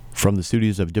From the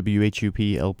studios of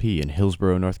WHUP-LP in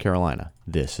Hillsborough, North Carolina,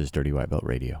 this is Dirty White Belt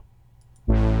Radio.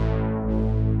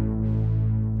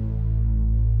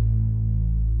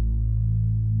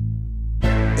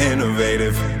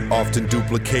 Innovative, often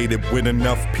duplicated. When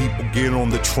enough people get on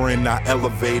the trend, I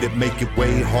elevate it, make it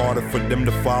way harder for them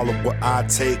to follow what I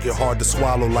take. It hard to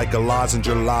swallow like a lozenge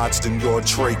lodged in your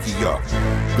trachea.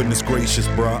 Goodness gracious,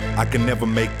 bruh, I can never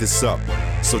make this up.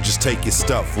 So just take your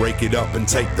stuff, rake it up and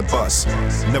take the bus.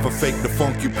 Never fake the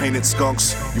funk, you painted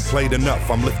skunks. You played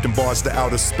enough, I'm lifting bars to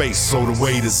outer space, so the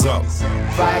weight is up.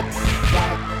 Fight.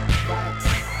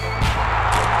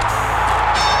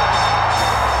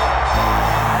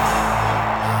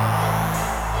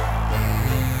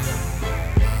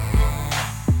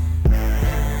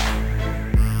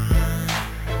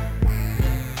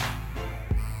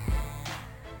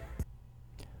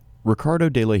 Ricardo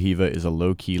de la Riva is a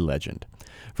low-key legend.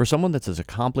 For someone that's as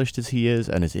accomplished as he is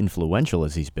and as influential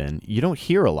as he's been, you don't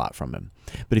hear a lot from him.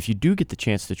 But if you do get the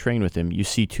chance to train with him, you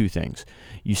see two things.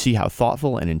 You see how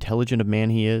thoughtful and intelligent a man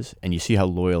he is, and you see how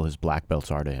loyal his black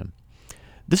belts are to him.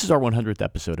 This is our 100th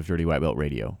episode of Dirty White Belt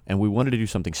Radio, and we wanted to do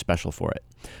something special for it.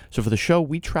 So for the show,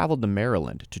 we traveled to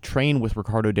Maryland to train with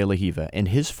Ricardo de la Riva and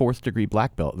his 4th degree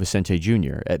black belt, Vicente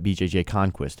Jr., at BJJ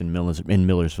Conquest in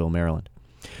Millersville, Maryland.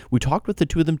 We talked with the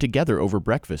two of them together over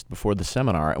breakfast before the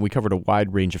seminar, and we covered a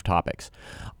wide range of topics.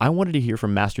 I wanted to hear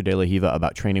from Master de la Riva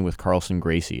about training with Carlson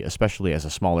Gracie, especially as a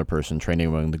smaller person training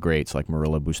among the greats like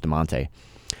Murilo Bustamante.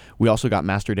 We also got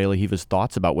Master de la Riva's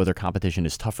thoughts about whether competition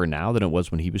is tougher now than it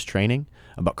was when he was training,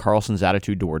 about Carlson's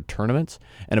attitude toward tournaments,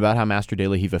 and about how Master de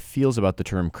la Riva feels about the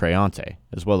term creante,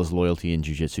 as well as loyalty in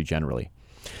jiu-jitsu generally.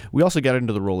 We also got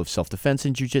into the role of self-defense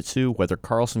in jiu-jitsu, whether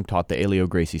Carlson taught the Helio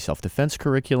Gracie self-defense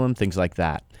curriculum, things like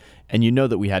that. And you know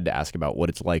that we had to ask about what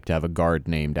it's like to have a guard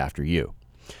named after you.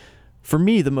 For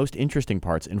me, the most interesting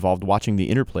parts involved watching the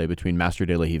interplay between Master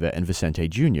de la Riva and Vicente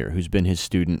Jr., who's been his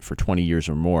student for 20 years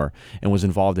or more, and was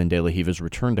involved in de la Riva's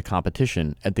return to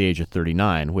competition at the age of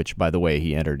 39, which, by the way,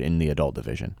 he entered in the adult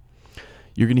division.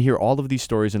 You're going to hear all of these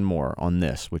stories and more on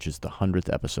this, which is the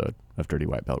 100th episode of Dirty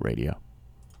White Belt Radio.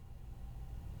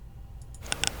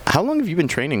 How long have you been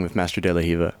training with Master de la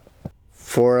Riva?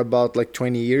 For about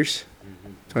 20 years.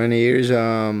 20 years.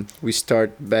 We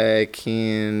start back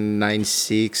in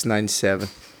 96, 97.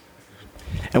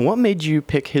 And what made you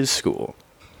pick his school?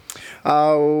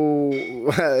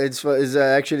 It's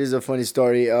a funny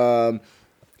story.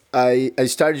 I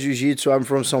started jiu-jitsu. I'm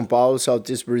from São Paulo,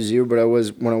 Southeast Brazil, but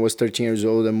when I was 13 years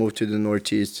old, I moved to the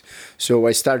Northeast. So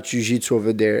I started jiu-jitsu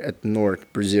over there at North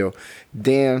Brazil.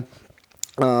 Then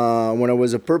when I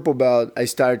was a purple belt, I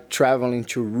started traveling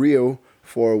to Rio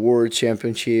for World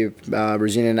Championship,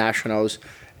 Brazilian Nationals.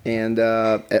 And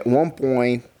at one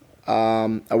point,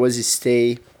 I was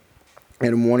stay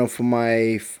and one of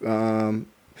my,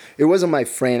 it wasn't my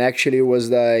friend, actually. It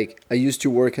was I used to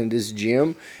work in this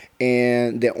gym,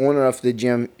 and the owner of the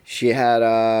gym, she had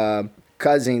a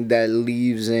cousin that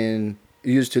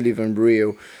used to live in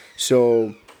Rio.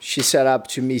 So she set up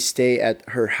to me stay at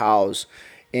her house.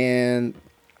 And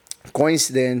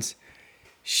coincidence,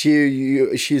 she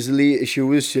used to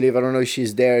live, I don't know if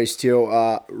she's there still,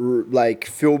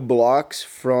 few blocks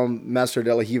from Master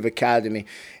de la Riva Academy.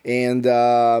 And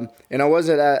I was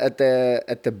at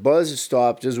the bus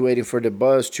stop just waiting for the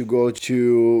bus to go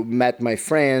to meet my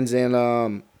friends.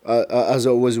 And as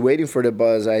I was waiting for the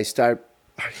bus, I start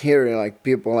hearing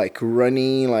people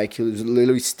running,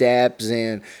 little steps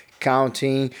and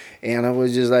counting, and I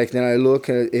was just then I look,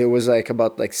 and it was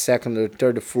about second or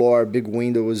third floor, big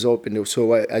window was open,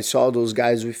 so I saw those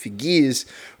guys with gis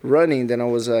running. Then I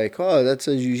was oh, that's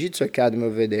a jiu-jitsu academy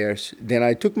over there. Then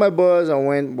I took my bus, I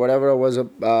went wherever I was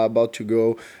about to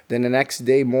go. Then the next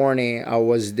day morning, I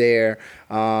was there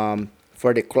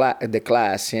for the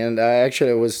class, and I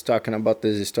actually was talking about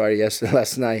this story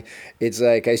last night. It's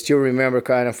I still remember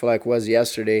kind of was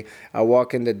yesterday. I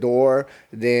walk in the door,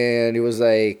 then it was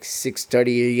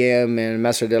 6:30 a.m. and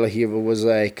Master de la Riva was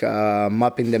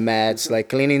mopping the mats,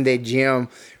 cleaning the gym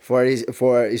for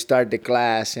start the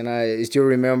class. And I still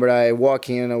remember I walk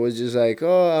in, I was just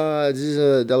oh, this is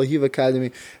a de la Riva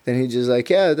Academy. Then he just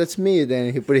yeah, that's me.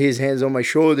 Then he put his hands on my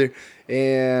shoulder.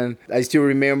 And I still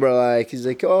remember, he's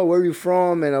oh, where are you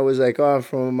from? And I was oh, I'm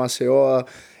from Maceió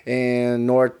and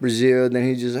North Brazil. Then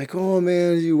he just oh,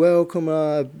 man, you're welcome.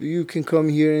 You can come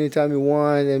here anytime you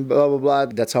want, and blah, blah, blah.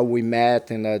 That's how we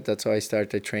met, and that's how I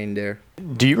started to train there.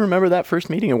 Do you remember that first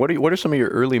meeting? And what are some of your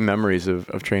early memories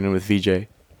of training with VJ?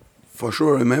 For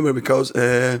sure, I remember, because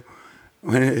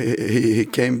when he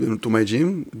came to my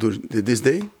gym this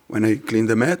day, when I cleaned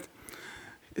the mat,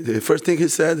 the first thing he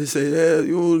said, yeah,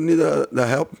 you need the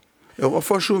help.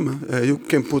 For sure, man. You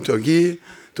can put your gear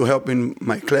to help in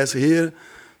my class here,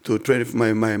 to train with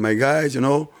my guys, you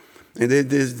know. And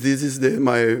this is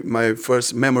my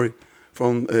first memory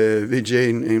from VJ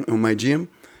in my gym.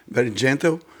 Very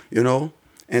gentle, you know.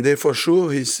 And then for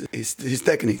sure his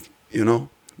technique, you know.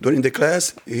 During the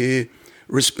class, he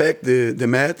respect the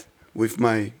mat with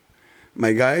my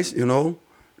guys, you know,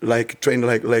 like train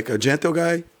like a gentle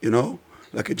guy, you know,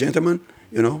 like a gentleman,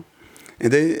 you know.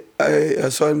 And then I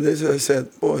saw him this. I said,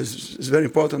 "Oh, it's very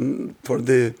important for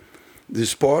the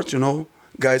sport, you know,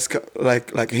 guys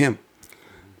like him,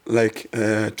 like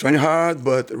train hard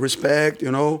but respect,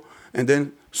 you know, and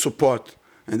then support.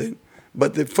 And then,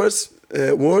 but the first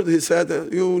word he said,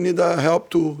 you need help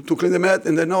to clean the mat,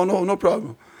 and then no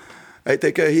problem. I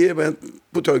take care here, but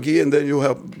put your gear, and then you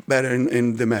help better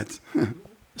in the mat."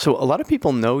 So a lot of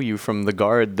people know you from the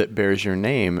guard that bears your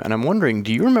name, and I'm wondering,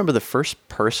 do you remember the first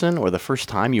person or the first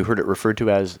time you heard it referred to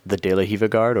as the De La Riva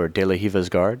guard or De La Riva's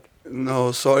guard?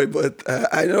 No, sorry, but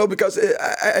I don't know, because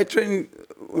I trained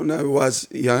when I was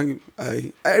young.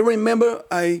 I remember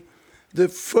the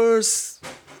first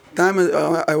time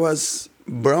I was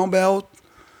brown belt,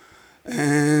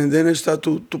 and then I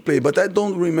started to play. But I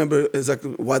don't remember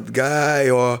exactly what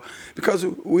guy, or because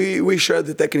we share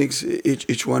the techniques,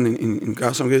 each one in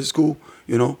Carson Grade School,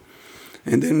 you know.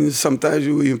 And then sometimes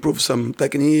you improve some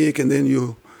technique, and then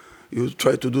you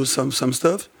try to do some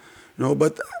stuff, you know.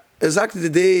 But exactly the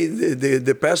day,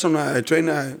 the person I trained,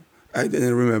 I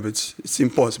didn't remember. It's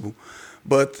impossible.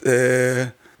 But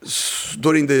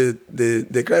during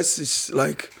the class, it's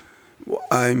like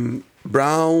I'm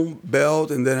brown belt,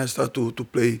 and then I start to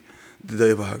play the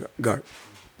De La Riva guard.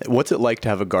 What's it like to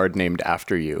have a guard named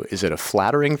after you? Is it a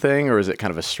flattering thing, or is it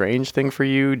kind of a strange thing for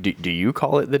you? Do you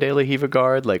call it the De La Riva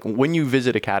guard? Like when you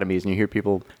visit academies and you hear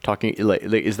people talking, like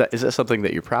is that something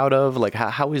that you're proud of? Like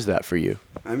how is that for you?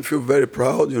 I feel very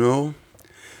proud, you know.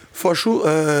 For sure,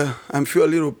 I feel a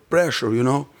little pressure, you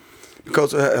know,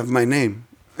 because I have my name,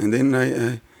 and then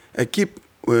I keep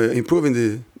improving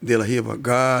the De La Riva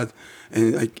guard,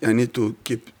 and I need to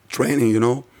keep training, you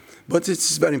know. But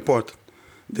it's very important.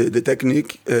 The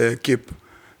technique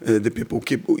the people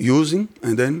keep using,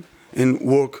 and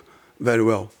work very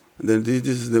well. And then this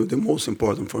is the most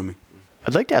important for me.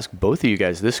 I'd like to ask both of you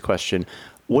guys this question.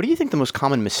 What do you think the most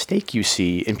common mistake you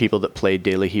see in people that play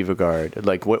De La Riva guard?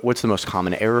 Like what's the most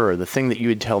common error, or the thing that you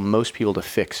would tell most people to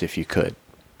fix if you could?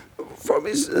 For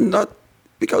me, it's not,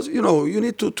 because, you know, you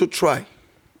need to try,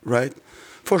 right?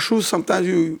 For sure,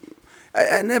 sometimes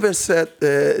I never said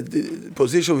the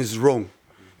position is wrong,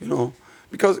 you know,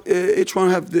 because each one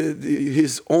have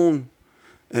his own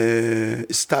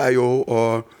style,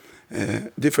 or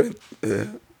different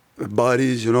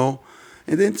bodies, you know,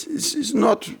 and then it's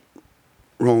not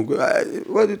wrong.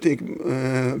 What do you think,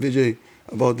 Vijay,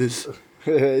 about this?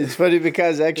 It's funny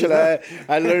because actually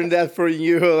I learned that from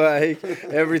you, like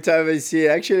every time I see.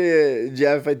 Actually,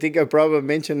 Jeff, I think I probably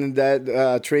mentioned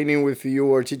that training with you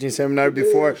or teaching seminar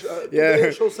before.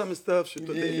 Yeah, show some stuff.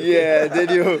 Yeah,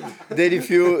 then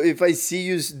if I see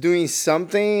you doing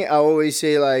something, I always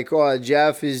say like, "Oh,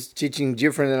 Jeff is teaching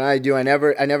different than I do." I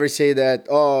never say that.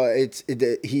 Oh,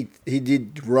 he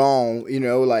did wrong. You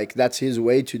know, like that's his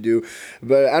way to do.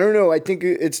 But I don't know. I think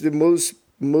it's the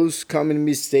most common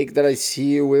mistake that I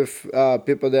see with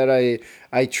people that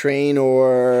I train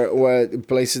or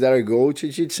places that I go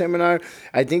to teach seminar.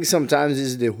 I think sometimes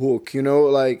is the hook, you know,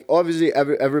 like obviously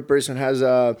every person has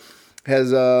a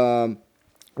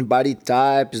body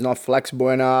type, is not flexible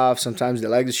enough. Sometimes the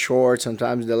leg is short,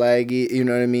 sometimes the leg, you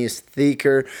know what I mean, is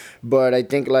thicker. But I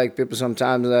think like people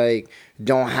sometimes like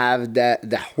don't have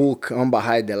that hook on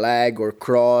behind the leg or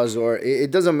cross, or it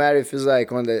doesn't matter if it's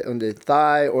like on the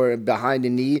thigh or behind the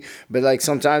knee, but like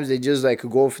sometimes they just like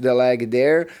go for the leg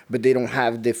there, but they don't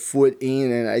have the foot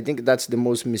in, and I think that's the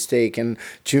most mistake. And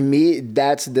to me,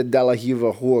 that's the De La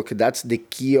Riva hook. That's the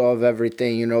key of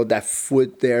everything, you know, that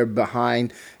foot there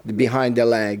behind the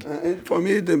leg. And for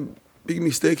me, the big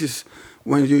mistake is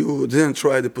when you didn't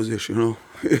try the position, you know.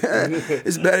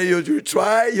 It's better you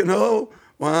try, you know.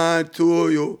 1,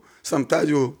 2, sometimes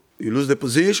you lose the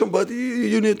position, but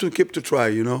you need to keep to try,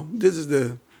 you know. This is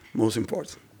the most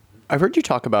important. I've heard you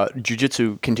talk about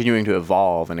jiu-jitsu continuing to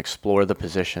evolve and explore the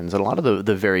positions, and a lot of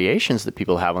the variations that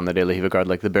people have on the De La Riva guard,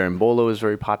 like the berimbolo is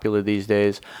very popular these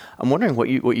days. I'm wondering what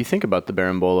you think about the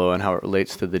berimbolo and how it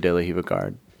relates to the De La Riva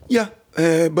guard. Yeah,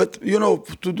 but, you know,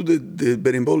 to do the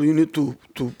berimbolo, you need to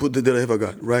put the De La Riva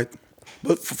guard, right?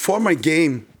 But for my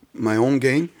game, my own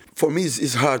game, for me,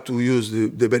 it's hard to use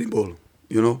the berimbolo,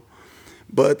 you know,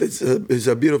 but it's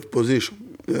a beautiful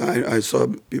position. I saw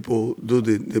people do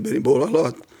the berimbolo a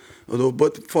lot, Although,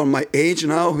 but for my age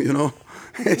now,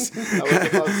 it's,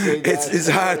 it's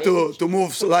hard to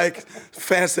move like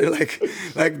faster, like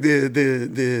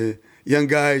the young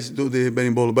guys do the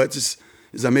berimbolo. But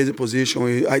it's amazing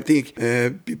position. I think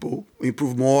people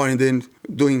improve more and then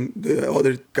doing the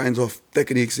other kinds of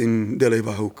techniques in the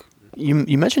leva hook.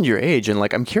 You mentioned your age, and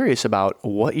I'm curious about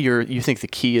what you think the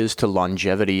key is to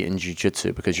longevity in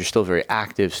jiu-jitsu, because you're still very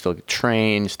active, still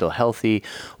trained, still healthy.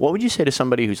 What would you say to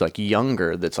somebody who's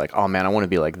younger, that's oh man, I want to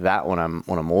be like that when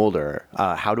I'm older?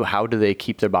 How do they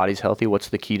keep their bodies healthy? What's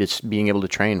the key to being able to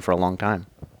train for a long time?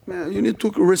 Man, you need to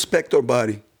respect your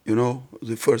body.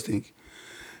 The first thing.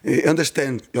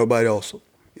 Understand your body also.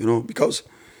 Because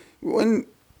when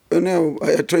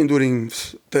I trained during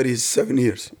 37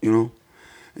 years.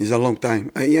 It's a long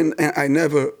time. I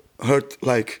never heard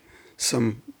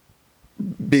some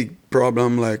big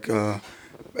problem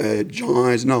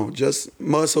joints. No, just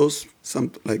muscles,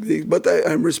 something like this. But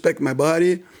I respect my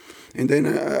body, and then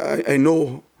I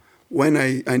know when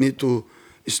I need to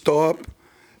stop,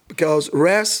 because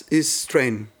rest is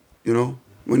training.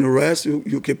 When you rest,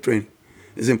 you keep training.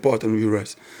 It's important you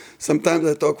rest. Sometimes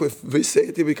I talk with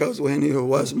Vicente, because when he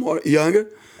was more younger,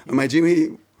 in my gym,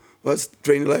 he was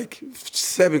training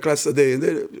 7 classes a day. And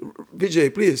then,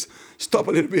 VJ, please stop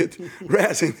a little bit,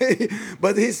 rest.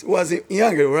 But he was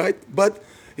younger, right? But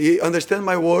he understand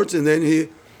my words. And then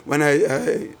when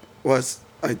I was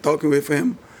talking with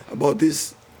him about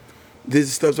this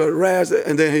stuff, so rest.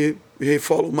 And then he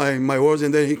followed my words.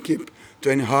 And then he keep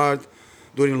training hard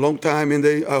during a long time. And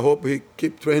then I hope he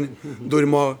keep training during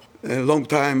more long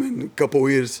time and a couple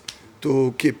years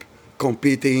to keep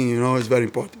competing. It's very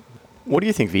important. What do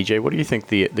you think, VJ? What do you think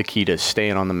the key to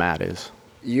staying on the mat is?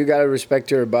 You gotta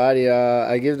respect your body.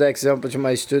 I give that example to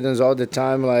my students all the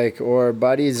time. Our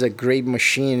body is a great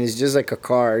machine. It's just like a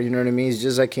car. You know what I mean? It's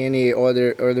just like any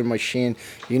other machine.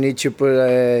 You need to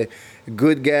put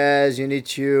good gas. You need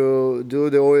to do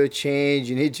the oil change.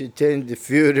 You need to tend the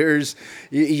filters.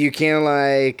 You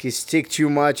can't stick too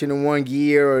much in one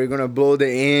gear, or you're gonna blow the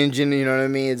engine. You know what I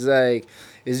mean?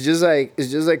 It's just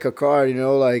like a car,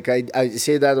 I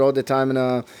say that all the time in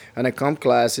a comp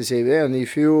class. I say, man,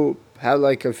 if you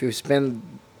spend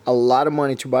a lot of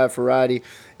money to buy a Ferrari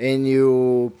and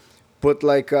you put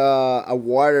a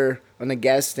water on a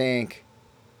gas tank,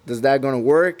 is that gonna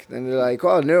work? And they're like,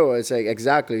 oh no. It's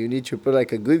exactly. You need to put a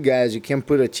good gas. You can't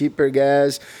put a cheaper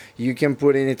gas. You can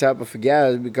put any type of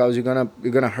gas, because you're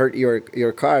gonna hurt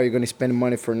your car. You're gonna spend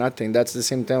money for nothing. That's the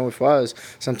same thing with us.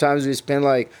 Sometimes we spend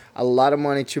a lot of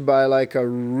money to buy a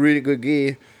really good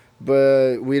gear,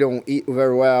 but we don't eat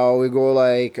very well. We go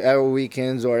every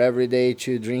weekends or every day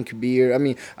to drink beer. I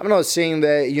mean, I'm not saying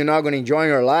that you're not gonna enjoy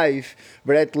your life,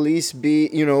 but at least be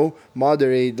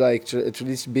moderate. At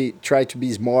least try to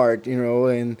be smart.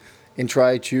 And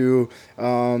try to.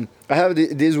 I have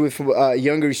this with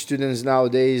younger students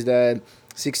nowadays that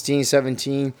 16,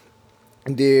 17.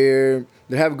 They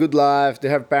have good life. They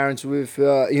have parents with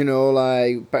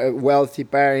wealthy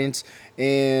parents,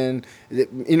 and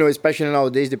especially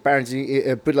nowadays the parents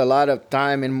put a lot of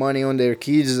time and money on their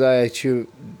kids to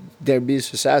they're be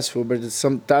successful. But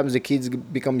sometimes the kids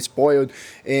become spoiled,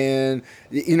 and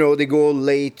they go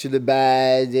late to the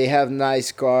bed. They have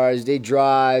nice cars. They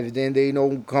drive. Then they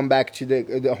don't come back to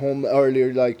the home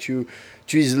earlier to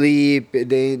sleep.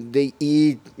 They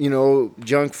eat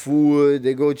junk food.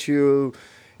 They go to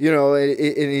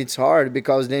and it's hard,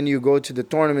 because then you go to the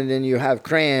tournament, then you have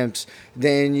cramps,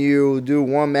 then you do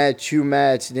 1 match, 2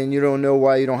 matches, then you don't know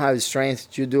why you don't have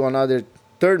strength to do another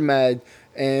 3rd match.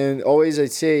 And always I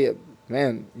say,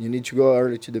 man, you need to go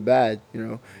early to the bed,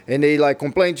 And they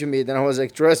complain to me. Then I was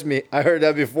like, trust me, I heard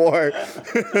that before.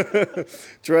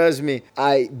 Trust me,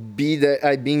 I've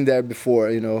been there before,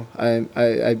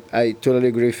 I totally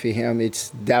agree with him.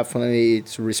 It's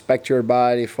respect your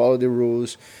body, follow the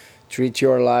rules, treat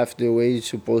your life the way you're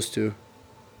supposed to.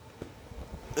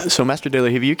 So, Master De La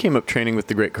Riva, you came up training with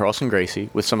the great Carlson Gracie,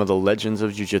 with some of the legends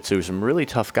of jiu-jitsu, some really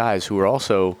tough guys who were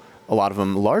also, a lot of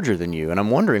them, larger than you. And I'm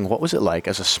wondering, what was it like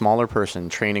as a smaller person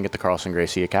training at the Carlson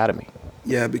Gracie Academy?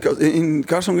 Yeah, because in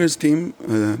Carlson Gracie's team,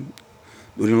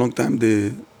 during a long time,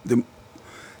 the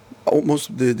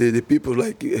people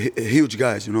huge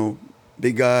guys,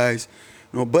 big guys,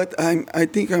 But I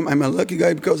think I'm a lucky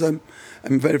guy, because I'm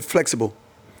very flexible.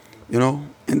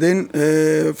 And then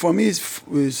for me,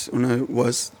 when I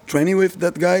was training with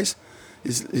that guys,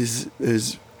 is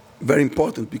very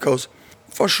important, because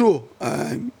for sure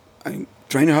I'm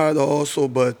training hard also,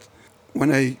 but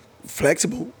when I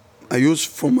flexible, I use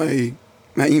for my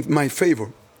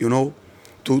favor,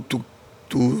 to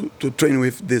train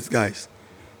with these guys,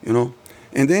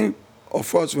 And then of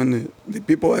course, when the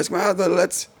people ask me,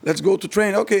 let's go to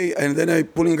train, okay, and then I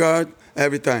pull in guard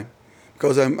every time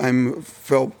because I'm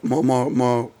felt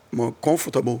more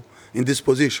comfortable in this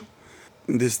position.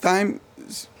 In this time,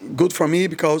 it's good for me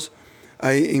because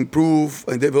I improve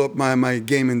and develop my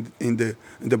game in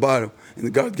the battle, in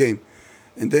the guard game,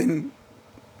 and then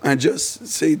I just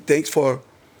say thanks for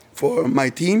my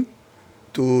team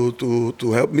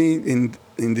to help me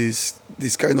in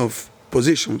this kind of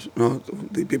positions. You know,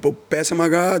 the people pass my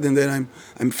guard, and then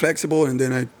I'm flexible, and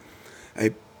then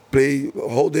I play a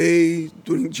whole day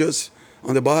doing just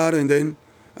on the bar, and then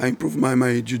I improve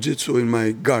my jiu-jitsu in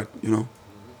my guard. You know.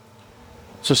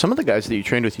 So some of the guys that you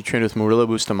trained with Murilo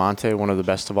Bustamante, one of the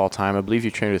best of all time. I believe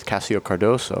you trained with Cassio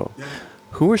Cardoso. Yeah.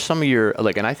 Who are some of your,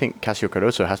 and I think Cassio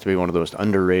Cardoso has to be one of the most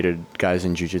underrated guys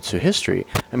in jiu-jitsu history.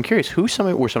 I'm curious, were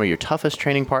some of your toughest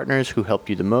training partners, who helped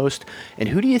you the most, and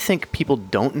who do you think people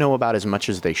don't know about as much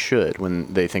as they should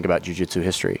when they think about jiu-jitsu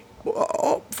history?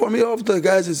 Well, for me, all of the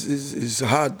guys is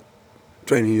hard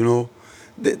training, you know.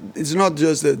 It's not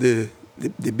just the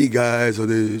big guys or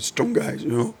the strong guys,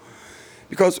 you know.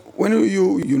 Because when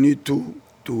you need to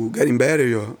getting better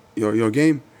your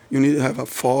game, you need to have a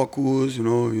focus, you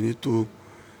know, you need to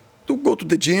go to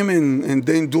the gym and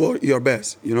then do your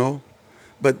best, you know.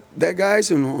 But that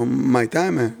guys, you know, on my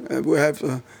time, we have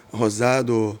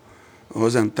Rosado,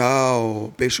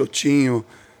 Rosenthal, Peixotinho,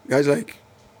 guys like,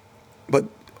 but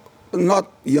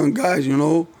not young guys, you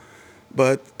know,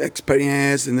 but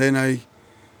experienced. And then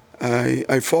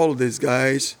I follow these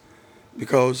guys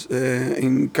because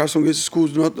in Carlson Gracie school,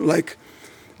 it's not like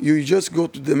you just go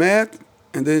to the mat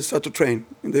and then start to train,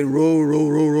 and then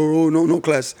roll, no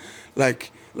class,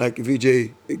 like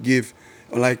VJ give,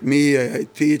 or like me, I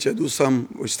teach, I do some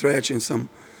stretching, some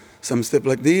step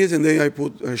like this, and then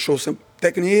I show some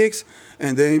techniques,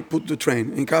 and then put to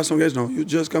train. In Carlson Gracie, no, you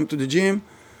just come to the gym,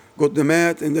 go to the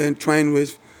mat, and then train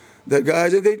with the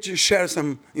guys, and they just share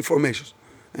some information,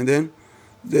 and then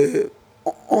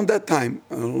on that time,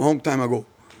 a long time ago,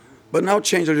 but now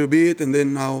change a little bit, and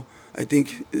then now I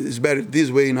think it's better this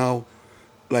way now.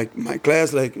 Like my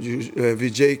class, like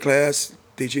VJ class,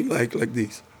 teaching like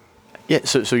this. Yeah,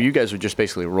 so you guys would just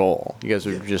basically roll. You guys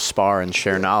would just spar and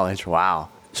share knowledge. Wow.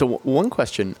 So one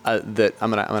question that I'm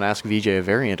gonna ask VJ a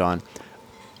variant on.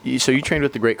 So you trained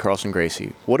with the great Carlson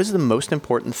Gracie. What is the most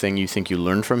important thing you think you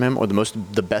learned from him, or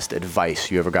the best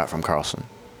advice you ever got from Carlson?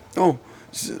 Oh,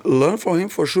 learn from him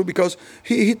for sure, because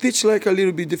he teach like a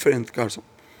little bit different, Carlson.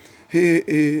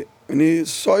 When he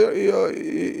saw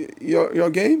your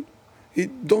game, he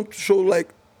don't show like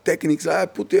techniques.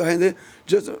 Put your hand there,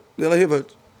 just De La Riva,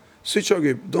 switch your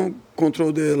grip. Don't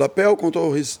control the lapel,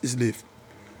 control his sleeve.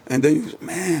 And then you,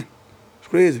 man, it's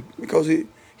crazy, because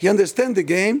he understands the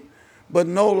game, but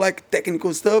no like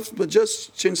technical stuff, but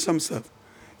just change some stuff,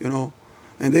 you know.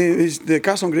 And then it's the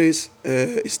Carlson Gracie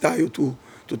style to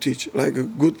teach, like a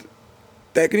good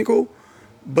technical,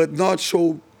 but not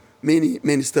show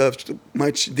many stuff,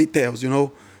 much details, you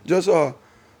know. Just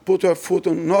put your foot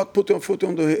on, not put your foot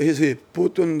on his hip,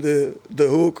 put on the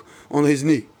hook on his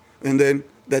knee, and then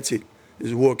that's it.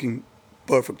 It's working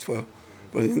perfect for.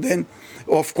 And then,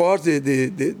 of course,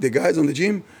 the guys on the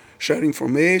gym share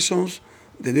informations,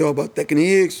 they know about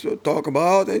techniques, talk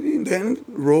about it, and then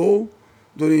roll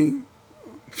during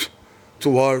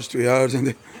 2 hours, 3 hours, and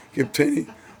they keep training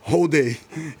whole day,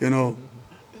 you know.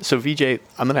 So VJ,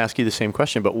 I'm going to ask you the same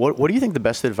question, but what do you think the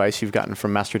best advice you've gotten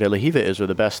from Master De La Riva is, or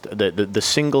the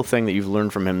single thing that you've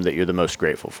learned from him that you're the most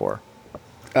grateful for?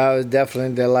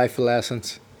 Definitely the life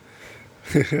lessons.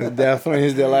 Definitely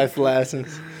is the life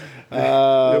lessons.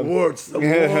 The words, you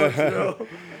know.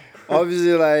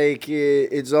 Obviously, like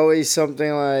it's always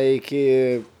something like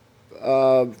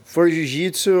for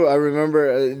jiu-jitsu. I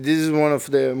remember this is one of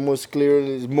the most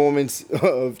clear moments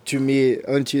to me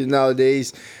until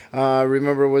nowadays. I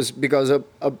remember was because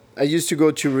I used to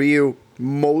go to Rio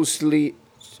mostly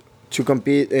to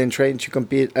compete and train to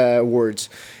compete worlds,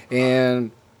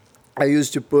 and I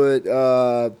used to put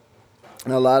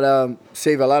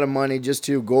save a lot of money just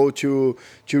to go to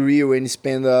Rio and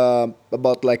spend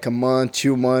about like a month,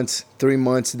 2 months, 3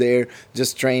 months there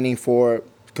just training for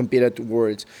compete at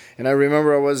Worlds. And I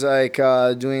remember I was like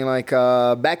doing like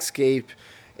a backscape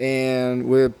and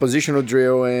with positional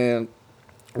drill, and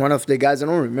one of the guys, I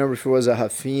don't remember if it was a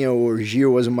Rafinha or Gil,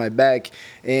 was on my back,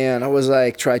 and I was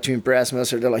like try to impress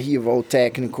Master De La Riva, all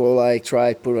technical, like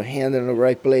try to put a hand in the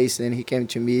right place, and he came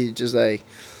to me just like,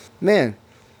 man,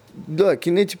 look,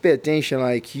 you need to pay attention,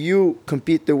 like you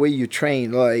compete the way you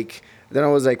train. Like, then I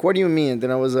was like, what do you mean? Then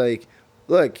I was like,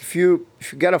 look, if you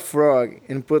get a frog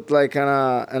and put like in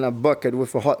a bucket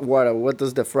with a hot water, what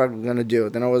does the frog gonna do?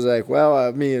 Then I was like, well,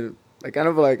 I mean, I kind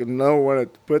of like no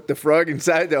want to put the frog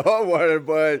inside the hot water,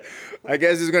 but I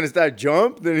guess he's gonna start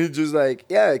jump. Then he's just like,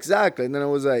 yeah, exactly. And then I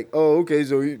was like, oh, okay.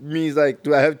 So it means like,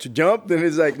 do I have to jump? Then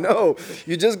he's like, no,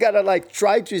 you just gotta like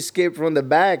try to escape from the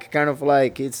back. Kind of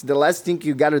like it's the last thing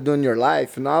you gotta do in your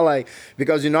life, not like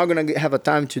because you're not gonna have a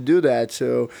time to do that.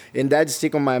 So and that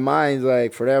stick on my mind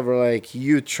like forever. Like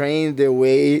you train the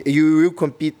way you will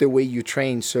compete the way you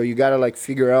train. So you gotta like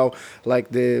figure out like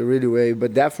the really way.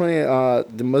 But definitely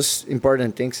the most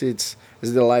important things is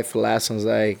the life lessons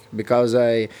like because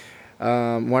I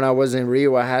when I was in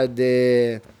Rio I had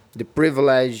the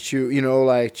privilege to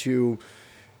like to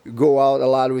go out a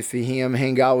lot with him,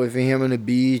 hang out with him on the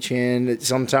beach, and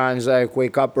sometimes like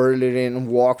wake up early and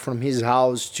walk from his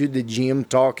house to the gym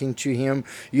talking to him,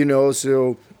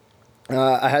 so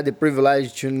I had the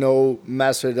privilege to know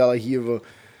Master De La Riva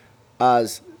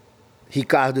as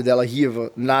Ricardo De La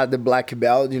Riva, not the black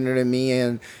belt, you know what I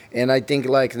mean? And I think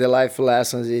like the life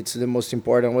lessons, it's the most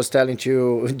important. I was telling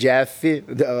to Jeff,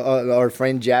 our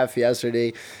friend Jeff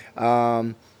yesterday,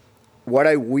 what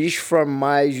I wish for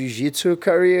my jiu-jitsu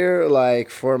career, like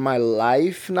for my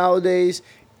life nowadays,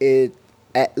 it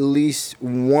at least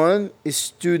one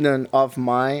student of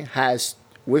mine has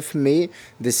with me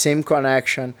the same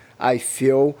connection I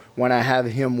feel when I have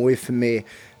him with me.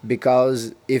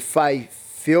 Because if I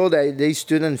feel that the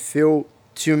student feel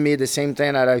to me the same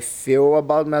thing that I feel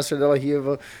about Master De La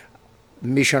Riva,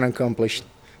 mission accomplished.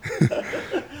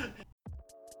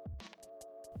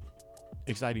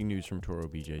 Exciting news from Toro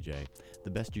BJJ. The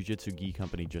best jiu-jitsu gi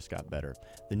company just got better.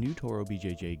 The new Toro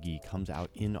BJJ gi comes out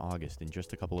in August in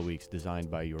just a couple of weeks, designed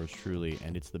by yours truly,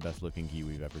 and it's the best looking gi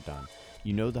we've ever done.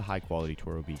 You know the high quality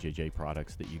Toro BJJ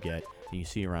products that you get and you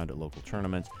see around at local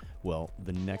tournaments? Well,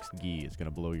 the next gi is going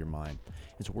to blow your mind.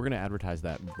 And so we're going to advertise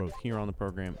that both here on the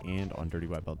program and on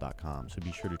dirtywhitebelt.com. So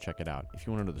be sure to check it out. If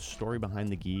you want to know the story behind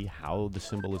the gi, how the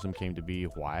symbolism came to be,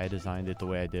 why I designed it the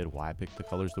way I did, why I picked the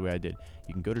colors the way I did,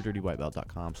 you can go to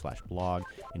dirtywhitebelt.com/blog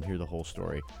and hear the whole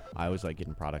story. I always like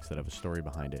getting products that have a story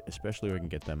behind it, especially when I can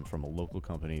get them from a local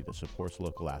company that supports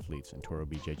local athletes, and Toro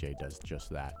BJJ does just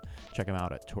that. Check them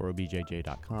out at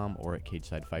torobjj.com or at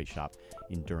Cageside Fight Shop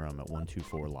in Durham at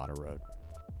 124 Lotta Road.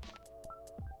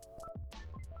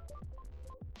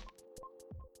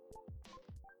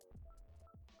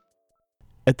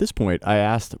 At this point, I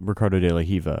asked Ricardo De La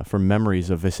Riva for memories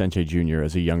of Vicente Jr.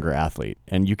 as a younger athlete,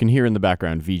 and you can hear in the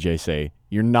background VJ say,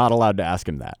 "You're not allowed to ask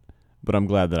him that." But I'm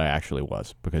glad that I actually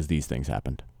was, because these things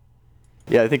happened.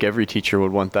 Yeah, I think every teacher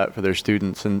would want that for their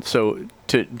students. And so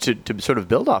to sort of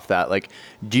build off that, like,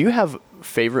 do you have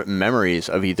favorite memories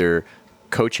of either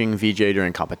coaching VJ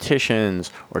during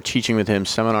competitions or teaching with him,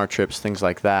 seminar trips, things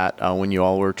like that, when you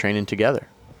all were training together?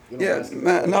 Yeah,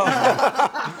 man, no.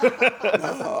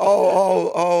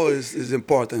 all is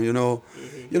important,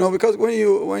 because when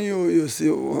you see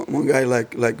one guy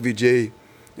like VJ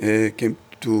came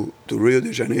to Rio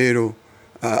de Janeiro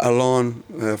alone,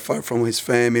 far from his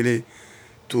family,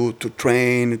 to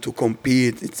train, to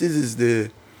compete. This is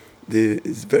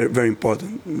it's very, very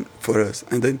important for us.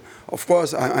 And then, of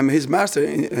course, I'm his master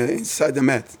inside the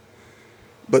mat.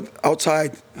 But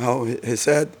outside, how he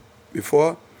said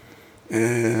before,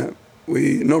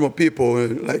 we normal people,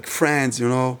 like friends,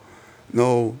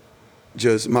 no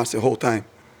just master the whole time.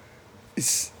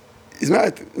 It's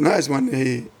not nice when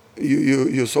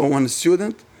you saw one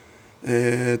student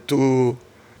to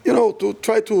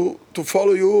try to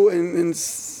follow you and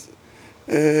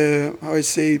how I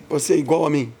say igual a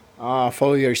mim.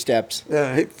 Follow your steps.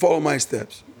 Yeah, follow my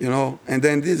steps, And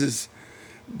then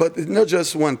but it's not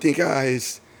just one thing.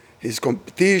 His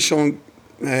competition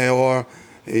or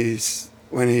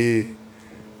when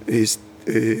his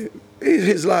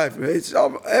life. It's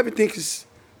everything is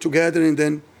together, and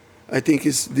then I think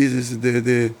this is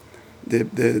the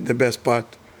best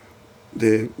part.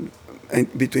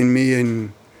 Between me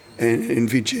and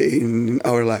VJ in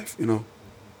our life,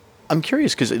 I'm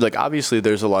curious because, obviously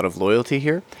there's a lot of loyalty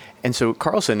here. And so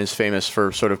Carlsen is famous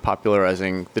for sort of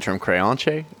popularizing the term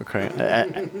créancier.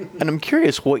 And I'm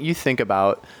curious what you think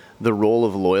about the role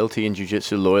of loyalty in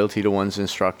jiu-jitsu, loyalty to one's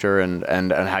instructor,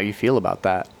 and how you feel about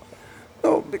that.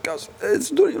 No, because it's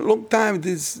during a long time,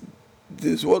 this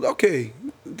was, okay,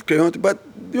 but,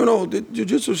 the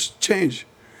jiu-jitsu change,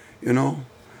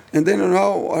 And then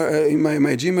now in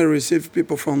my gym I receive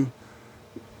people from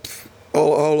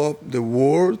all of the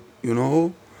world,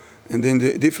 and then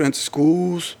the different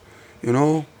schools,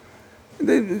 because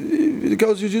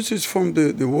jiu-jitsu is from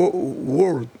the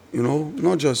world,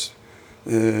 not just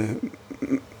De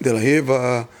La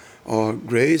Riva or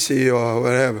Gracie or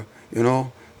whatever,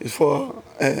 It's for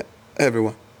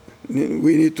everyone.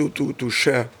 We need to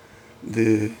share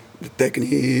the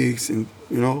techniques, and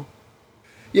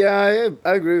Yeah,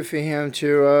 I agree with him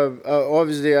too.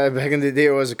 Obviously, back in the day,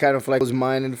 I was kind of like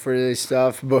close-minded for this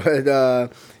stuff, but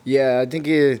yeah, I think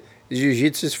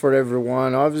jiu-jitsu is for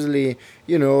everyone. Obviously,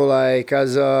 like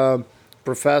as a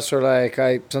professor, like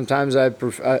I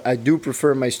do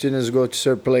prefer my students go to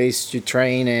certain place to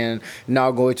train and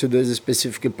not go to those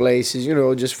specific places.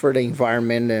 Just for the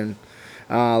environment and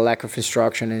lack of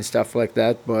instruction and stuff like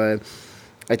that. But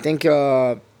I think.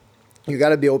 You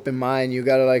gotta be open mind. You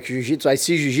gotta like jiu-jitsu. I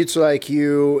see jiu-jitsu like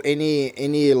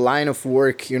any line of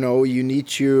work. You need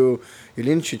to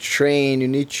train. You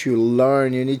need to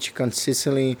learn. You need to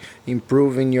consistently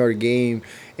improve in your game.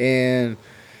 And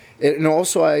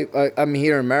also I'm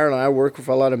here in Maryland. I work with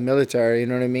a lot of military. You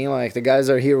know what I mean? Like the guys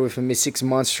are here with me 6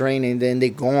 months training, then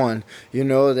they gone.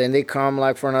 Then they come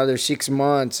like for another 6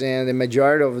 months, and the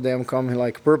majority of them come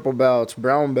like purple belts,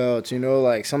 brown belts.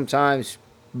 Like sometimes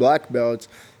black belts.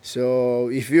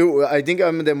 So I think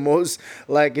I'm the most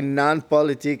like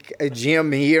non-politic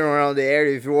gym here around the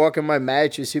area. If you walk in my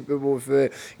match, you see people with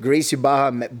Gracie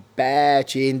Barra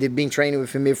badge, and they've been training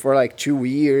with me for like 2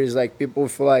 years. Like people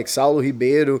for like Saulo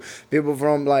Ribeiro, people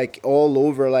from like all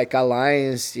over, like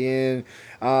Alliance. And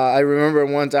I remember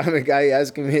one time a guy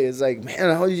asking me, it's like,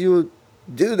 man, how did you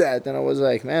do that? And I was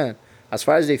like, man, as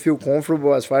far as they feel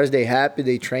comfortable, as far as they happy,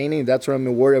 they training, that's what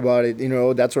I'm worried about it.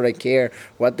 That's what I care.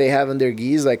 What they have on their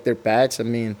gis, like their patch,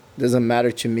 doesn't matter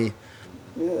to me.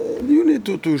 You need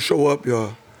to show up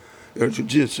your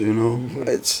jiu-jitsu, Mm-hmm.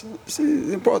 It's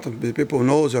important. The people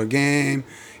knows your game,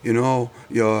 your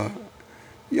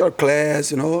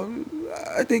class,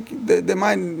 I think the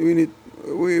mind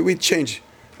we change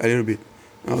a little bit.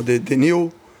 The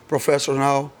new professor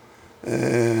now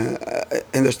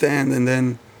understand, and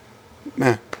then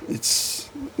man, it's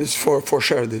for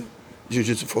sure the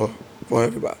jiu-jitsu for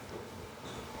everybody.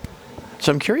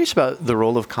 So I'm curious about the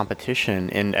role of competition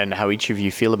and how each of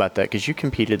you feel about that, because you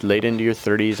competed late into your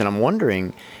 30s, and I'm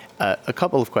wondering a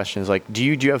couple of questions. Like, do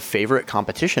you have favorite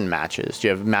competition matches? Do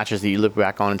you have matches that you look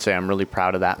back on and say, I'm really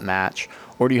proud of that match?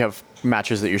 Or do you have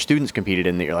matches that your students competed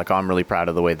in that you're like, oh, I'm really proud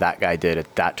of the way that guy did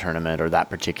at that tournament or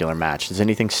that particular match? Does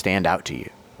anything stand out to you?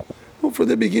 Well, from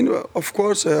the beginning, of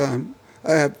course,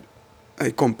 I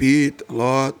compete a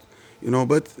lot,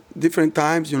 but different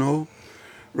times,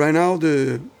 Right now,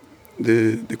 the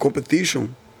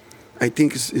competition, I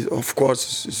think, is of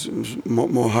course, is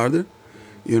more harder,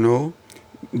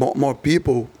 more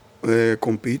people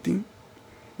competing,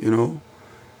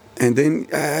 And then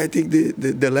I think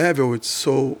the level is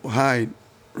so high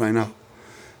right now.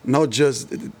 Not just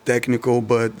the technical,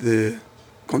 but the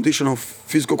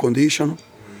physical condition,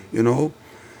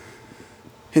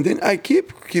 And then I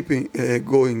keeping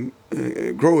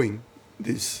growing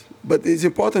this. But it's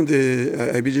important the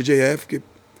IBJJF keep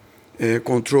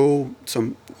control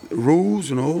some rules,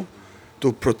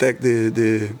 to protect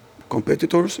the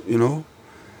competitors,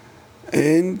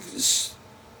 And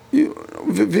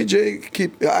VJ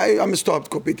I'm stopped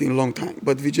competing a long time,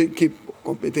 but VJ keep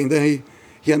competing. Then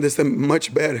he understand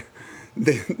much better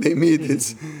than me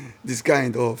this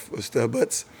kind of stuff.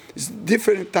 But it's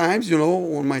different times,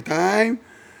 on my time.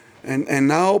 And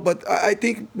now, but I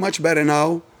think much better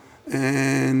now,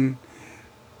 and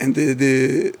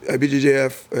the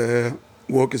IBJJF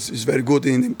work is very good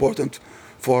and important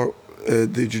for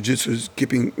the jiu-jitsu is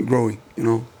keeping growing,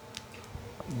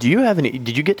 Do you have any?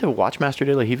 Did you get to watch Master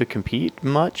De La Riva compete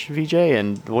much, VJ?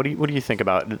 And what do you think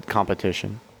about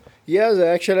competition? Yes,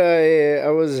 actually, I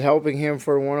was helping him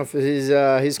for one of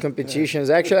his competitions.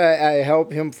 Actually, I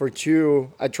helped him for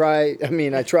two. I try,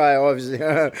 obviously.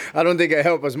 I don't think I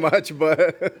help as much, but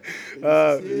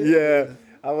yeah.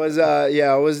 I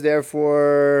was there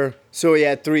for 3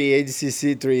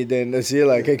 ADCC 3. Then see,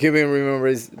 like I can't even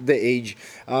remember the age.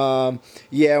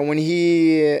 When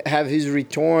he have his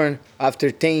return after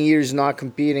 10 years not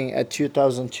competing at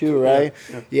 2002, right?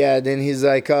 Yeah. Then he's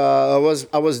like, I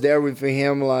was there with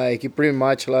him. Like he pretty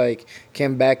much like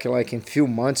came back like in few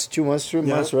months, 2 months, 3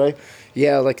 months, right?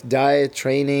 Yeah, like diet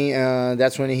training.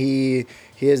 That's when he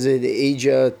is at the age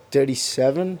of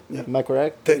 37, am I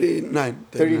correct? 39.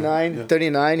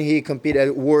 39, he competed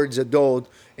at Worlds Adult,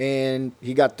 and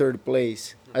he got third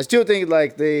place. I still think,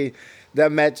 like,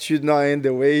 that match should not end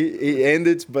the way it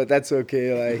ended, but that's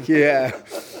okay. Like, yeah.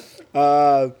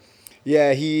 I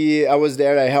was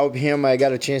there. I helped him. I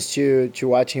got a chance to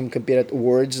watch him compete at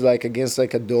Worlds, like, against,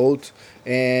 like, adult,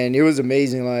 and it was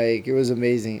amazing. Like, it was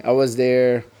amazing. I was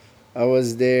there.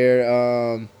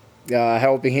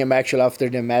 helping him actually after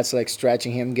the match, like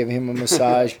stretching him, giving him a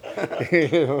massage.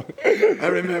 I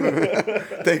remember.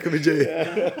 Thank you,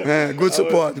 Vijay. Man, good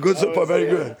support, very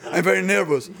good. I'm very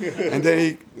nervous. And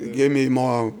then he gave me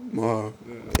more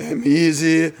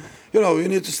easy. You know, you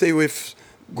need to stay with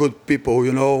good people,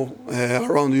 you know,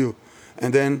 around you.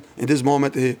 And then in this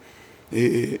moment, he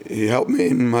helped me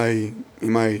in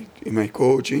my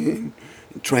coaching,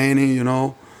 in training, you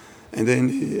know. And then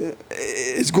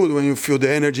it's good when you feel the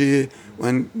energy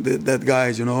when that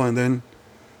guys, you know. And then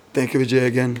thank you, Vijay,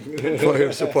 again for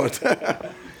your support.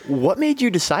 What made you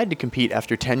decide to compete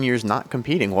after 10 years not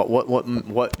competing?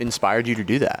 What inspired you to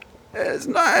do that? It's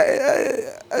not,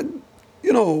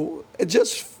 you know, it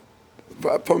just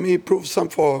for me proved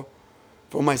something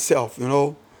for myself, you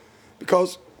know,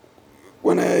 because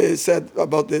when I said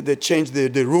about the change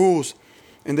the rules,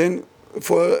 and then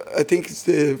I think it's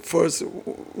the first,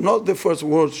 not the first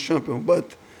world champion,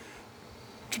 but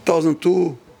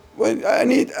 2002. When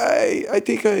I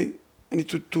think I need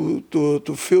to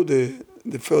feel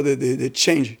the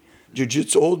change,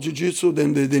 jiu-jitsu, old jiu-jitsu,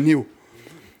 then the new,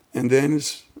 and then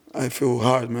I feel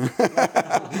hard, man.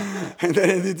 And then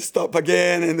I need to stop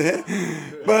again,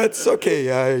 but it's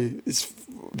okay.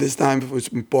 This time it was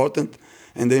important,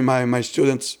 and then my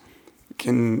students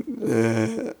can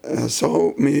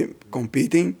saw me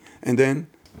competing, and then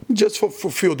just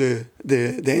fulfill the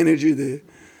energy,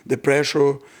 the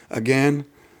pressure again,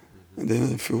 and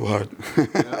then I feel hard.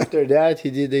 After that, he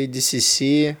did the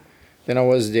DCC. Then I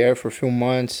was there for a few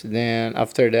months. Then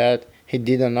after that, he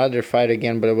did another fight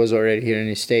again, but I was already here in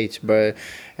the States. But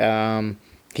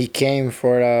he came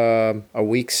for a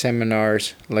week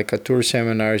seminars, like a tour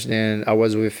seminars. Then I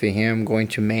was with him going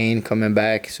to Maine, coming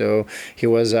back. So he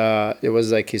was it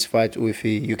was like his fight with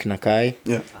Yuki Nakai.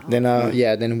 Yeah. Then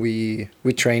then we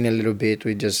trained a little bit.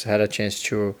 We just had a chance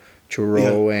to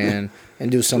roll and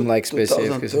do some like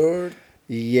specific. 2003.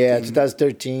 Yeah,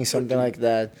 2013, something like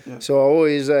that. Yeah. So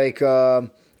always like I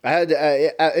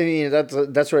mean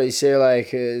that's what I say.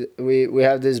 Like we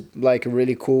have this like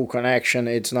really cool connection.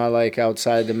 It's not like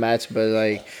outside the match, but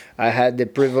like I had the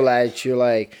privilege to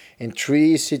like in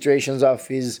 3 situations of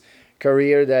his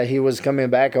career that he was coming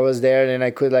back, I was there, and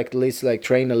I could like at least like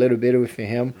train a little bit with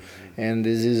him. And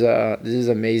this is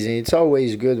amazing. It's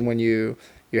always good when you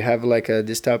have like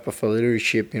this type of a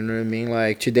leadership, you know what I mean?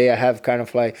 Like today I have kind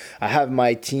of like, I have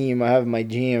my team, I have my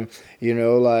gym, you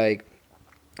know, like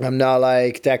I'm not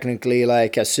like technically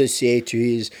like associated to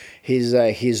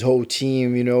his whole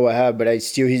team, you know, but I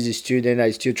still he's a student,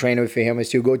 I still train with him, I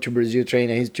still go to Brazil train,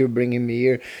 and he's still bringing me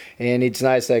here. And it's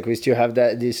nice, like we still have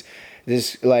this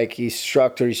like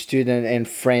instructor, student and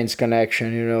friends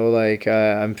connection, you know, like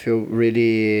I feel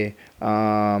really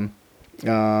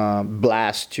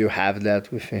blessed to have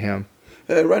that with him.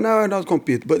 Right now I don't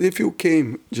compete, but if you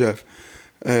came, Jeff,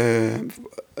 a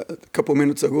couple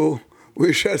minutes ago,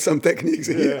 we shared some techniques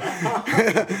here,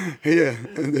 here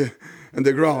in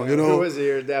the ground, you know. It was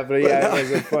here, definitely. Yeah, it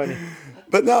was funny.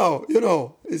 But now, you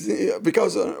know, it's,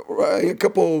 because in a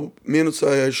couple minutes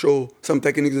I show some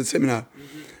techniques in the seminar.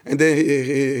 And then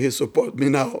he support me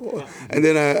now. And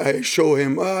then I show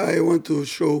him, I want to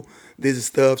show these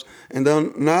stuff. And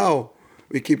then now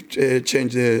we keep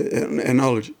change the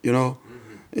knowledge, you know.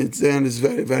 It's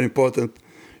very, very important.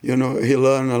 You know, he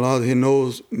learned a lot. He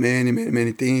knows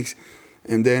many things.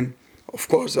 And then, of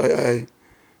course, I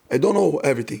don't know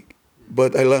everything,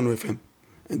 but I learn with him.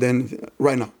 And then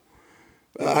right now,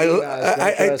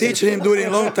 I teach him during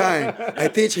a long time.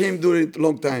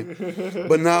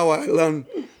 But now I learn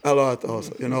a lot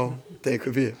also, you know. Thank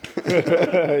you, Via.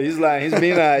 He's lying. He's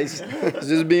being nice. He's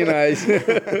just being nice.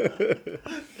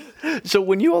 So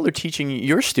when you all are teaching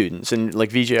your students, and like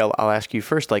Vijay, I'll ask you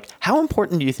first, like how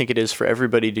important do you think it is for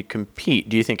everybody to compete?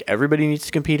 Do you think everybody needs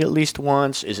to compete at least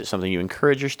once? Is it something you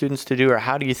encourage your students to do, or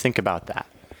how do you think about that?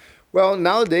 Well,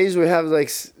 nowadays we have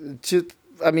like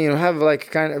we have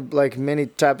like kind of like many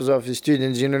types of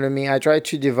students, you know what I mean? I try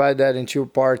to divide that in 2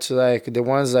 parts, like the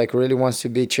ones like really wants to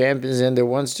be champions and the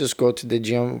ones just go to the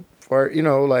gym for, you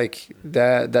know, like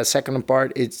that second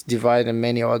part, it's divided in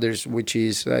many others, which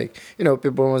is like, you know,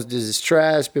 people wants this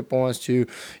stress, people wants to,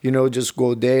 you know, just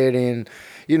go there and,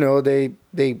 you know, they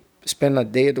spend a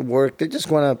day at work, they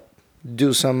just want to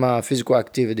do some physical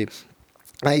activity.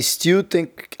 I still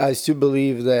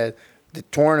believe that the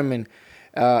tournament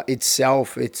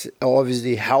itself, it's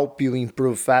obviously help you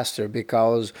improve faster,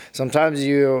 because sometimes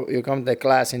you come to the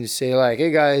class and you say like,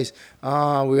 hey guys,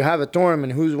 we have a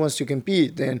tournament, who wants to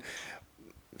compete? Then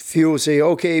few say,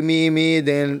 okay, me,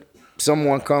 then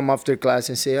someone come after class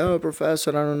and say, oh,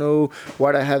 professor, I don't know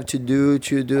what I have to do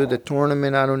the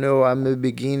tournament, I don't know, I'm a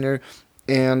beginner.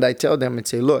 And I tell them and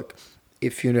say, look,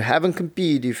 if you haven't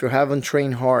competed, if you haven't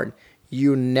trained hard,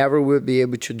 you never will be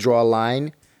able to draw a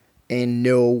line and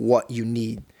know what you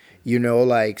need.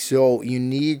 So you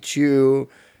need to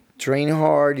train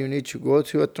hard. You need to go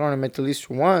to a tournament at least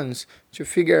once to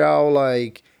figure out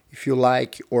like if you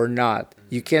like or not.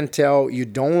 You can't tell you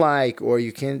don't like, or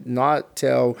you can't not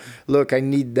tell, look, I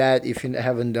need that if you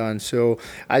haven't done. So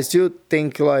I still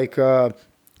think like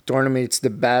tournament it's the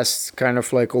best kind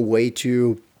of like a way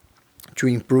to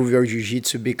improve your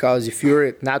jiu-jitsu, because if you're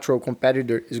a natural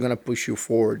competitor, it's going to push you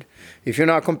forward. If you're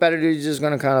not a competitor, you're just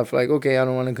going to kind of like, okay, I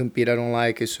don't want to compete, I don't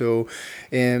like it. So,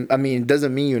 it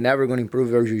doesn't mean you're never going to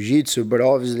improve your jiu-jitsu, but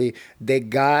obviously the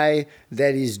guy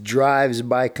that is drives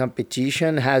by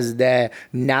competition has that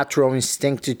natural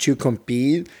instinct to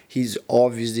compete. He's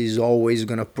obviously always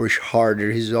going to push harder.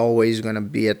 He's always going to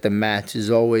be at the mat. He's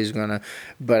always going to,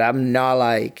 but I'm not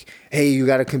like, hey, you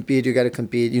got to compete.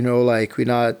 Like we're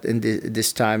not in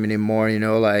this time anymore,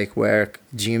 like where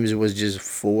gyms was just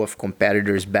full of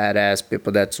competitors, badass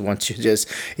people that want to just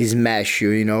smash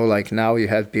you, like now you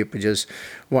have people just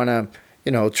want to,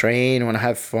 train, want to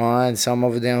have fun. Some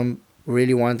of them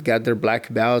really want to get their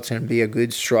black belts and be a good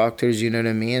instructors, you know what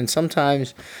I mean? And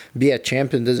sometimes be a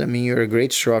champion doesn't mean you're a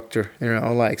great instructor,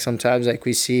 like sometimes like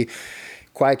we see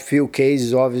quite few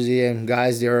cases, obviously, and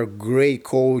guys, they are great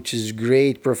coaches,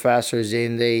 great professors,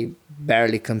 and they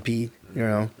barely compete,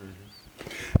 And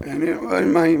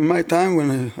in my time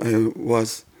when I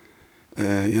was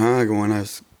young, when I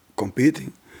was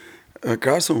competing,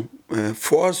 Carlson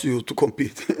forced you to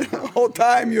compete. All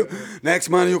time, next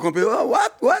month you compete. Oh,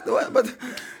 what? But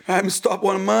I'm stopped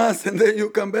 1 month, and then you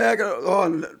come back.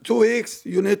 Oh, 2 weeks,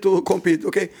 you need to compete,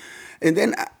 okay? And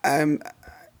then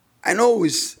I know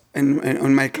it's, and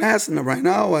on my class right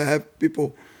now, I have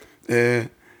people to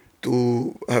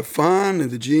have fun in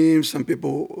the gym. Some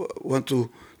people want to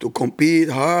compete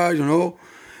hard,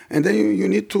 And then you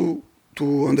need to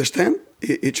understand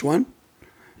each one.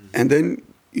 And then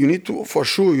you need to, for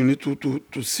sure, you need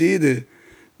to see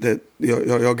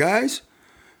your guys.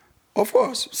 Of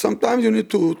course, sometimes you need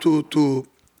to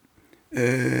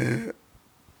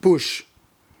push.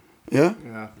 Yeah?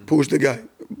 Push the guy.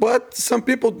 But some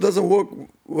people doesn't work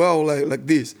well like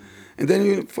this. And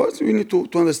then first you need to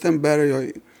understand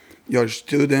better your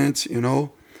students, And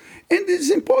it's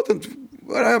important,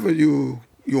 whatever you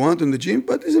want in the gym,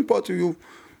 but it's important you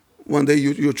one day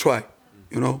you try,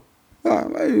 I'm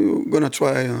going to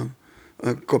try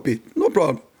compete. No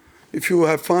problem. If you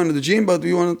have fun in the gym, but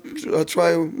you want to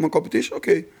try one competition,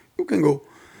 okay, you can go.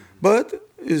 But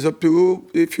it's up to you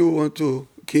if you want to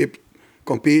keep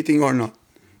competing or not,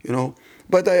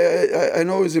 But I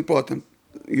know it's important.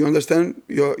 You understand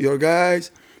your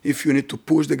guys, if you need to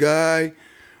push the guy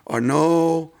or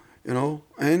no,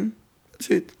 and that's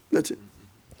it.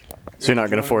 So you're not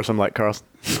going to force him like Carlson?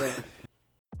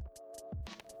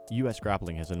 U.S.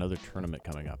 Grappling has another tournament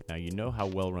coming up. Now, you know how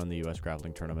well-run the U.S.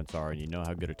 Grappling tournaments are, and you know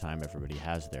how good a time everybody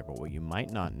has there, but what you might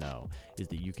not know is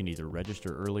that you can either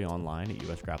register early online at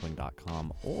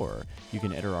usgrappling.com, or you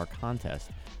can enter our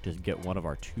contest to get one of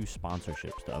our 2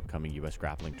 sponsorships to upcoming U.S.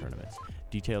 Grappling tournaments.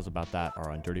 Details about that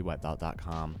are on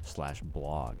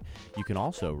dirtywhitebelt.com/blog. You can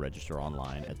also register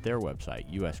online at their website,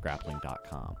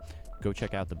 usgrappling.com. Go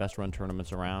check out the best-run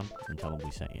tournaments around and tell them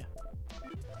we sent you.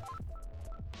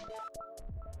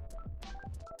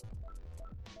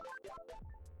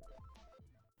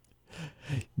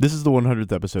 This is the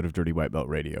 100th episode of Dirty White Belt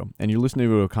Radio, and you're listening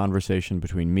to a conversation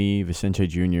between me, Vicente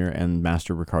Jr., and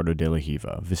Master Ricardo De La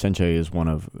Riva. Vicente is one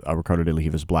of Ricardo De La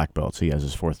Riva's black belts. He has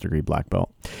his 4th degree black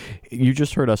belt. You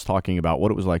just heard us talking about what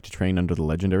it was like to train under the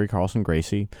legendary Carlson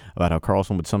Gracie, about how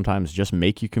Carlson would sometimes just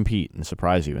make you compete and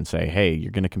surprise you and say, hey,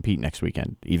 you're going to compete next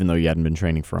weekend, even though you hadn't been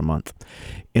training for a month.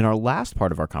 In our last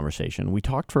part of our conversation, we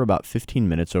talked for about 15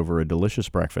 minutes over a delicious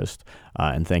breakfast,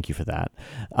 and thank you for that,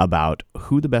 about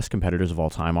who the best competitors of all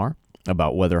time are,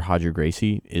 about whether Roger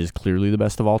Gracie is clearly the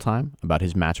best of all time, about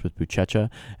his match with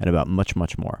Buchecha, and about much,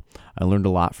 much more. I learned a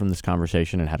lot from this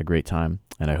conversation and had a great time,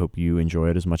 and I hope you enjoy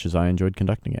it as much as I enjoyed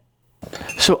conducting it.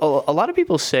 So a lot of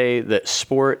people say that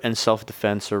sport and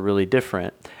self-defense are really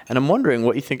different, and I'm wondering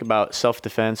what you think about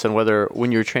self-defense and whether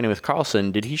when you were training with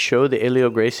Carlson, did he show the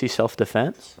Helio Gracie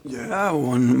self-defense? Yeah,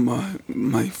 on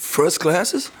my first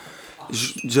classes,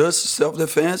 just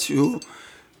self-defense.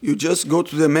 You just go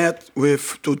to the mat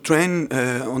to train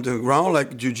on the ground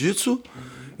like jiu-jitsu,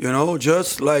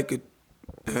 just like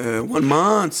 1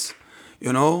 month,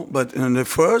 But in the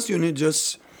first, you need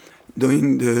just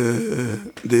doing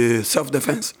the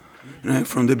self-defense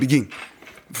from the beginning,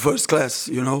 first class,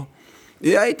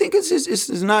 Yeah, I think it's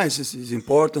nice. It's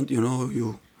important,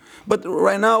 But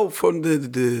right now, for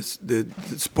the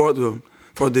sport,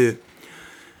 for the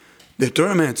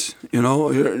tournaments, you know,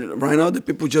 right now the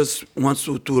people just wants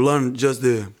to learn just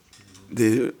the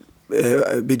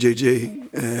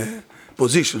BJJ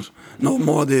positions, no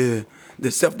more the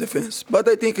self-defense. But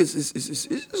I think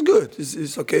it's good.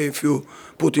 It's okay if you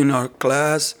put in our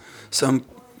class some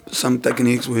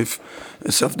techniques with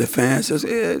self-defense.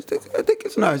 Yeah, I think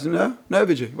it's nice, you know? No,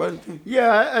 Vijay, what do you think?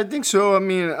 Yeah, I think so. I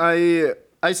mean,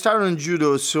 I started on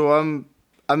judo, so I'm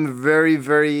very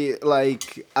very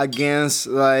like against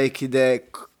like the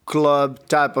club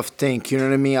type of thing. You know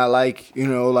what I mean? I like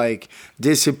like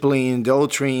discipline,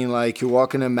 doctrine. Like you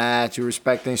walk in a mat, you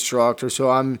respect the instructor.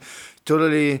 So I'm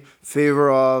totally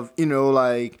favor of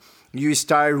like you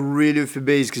start really with the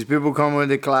basics. People come with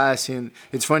the class, and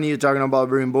it's funny you're talking about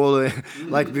Berimbolo.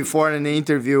 Like before in the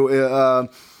interview,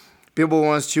 people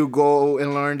wants to go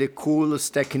and learn the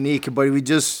coolest technique, but we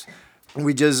just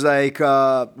like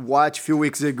watched a few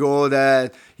weeks ago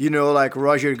that like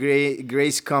Roger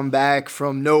Grace come back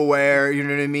from nowhere. You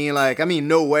know what I mean? Like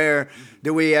nowhere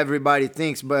the way everybody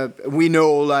thinks, but we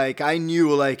know like I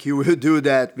knew like he would do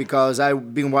that because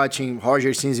I've been watching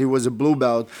Roger since he was a blue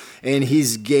belt, and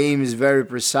his game is very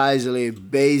precisely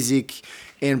basic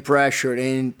and pressured,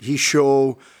 and he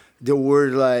show the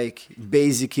word like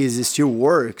basic is still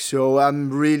work. So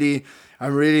I'm really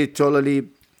totally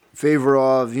favor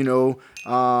of you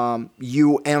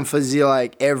emphasize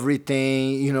like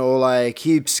everything, like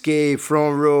hip escape,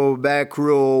 front row, back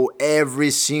row, every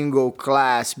single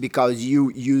class, because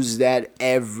you use that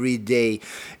every day.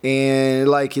 And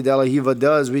like De La Riva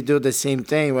does, we do the same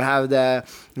thing. We have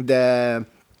the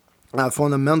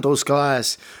fundamentals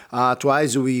class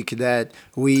twice a week that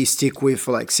we stick with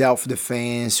like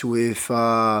self-defense, with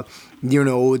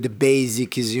the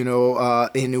basics, and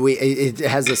it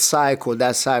has a cycle.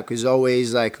 That cycle is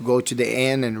always like go to the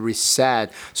end and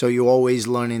reset, so you're always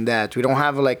learning that. We don't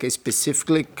have like a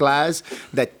specific class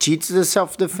that teaches the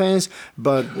self-defense,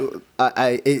 but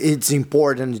it's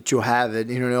important to have it,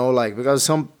 like because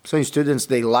some students,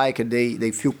 they like it,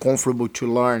 they feel comfortable to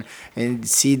learn and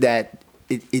see that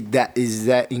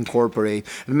that incorporate.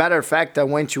 As a matter of fact, I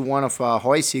went to one of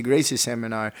Royce Gracie's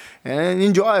seminar and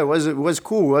enjoy. It was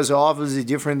cool. It was obviously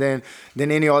different than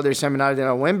any other seminar that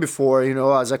I went before.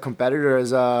 As a competitor,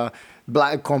 as a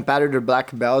black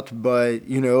belt. But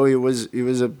it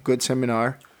was a good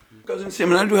seminar. Because in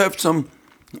seminar you have some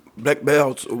black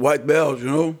belts, white belts.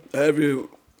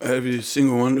 Every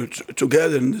single one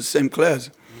together in the same class,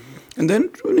 and then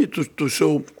you need to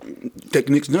show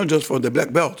techniques not just for the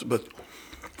black belts, but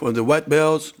for the white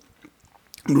belts,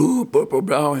 blue, purple,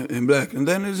 brown, and black. And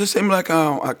then it's the same like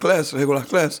a class, regular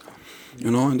class,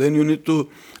 and then you need to,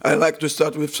 I like to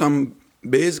start with some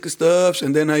basic stuff,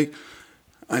 and then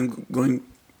I'm going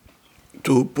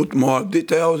to put more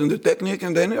details in the technique,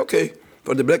 and then, okay,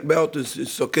 for the black belt,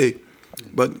 it's okay.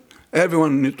 But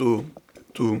everyone need to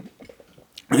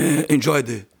enjoy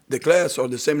the class or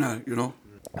the seminar,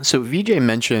 So Vijay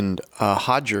mentioned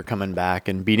Roger coming back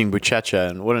and beating Buchecha,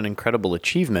 and what an incredible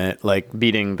achievement, like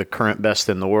beating the current best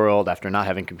in the world after not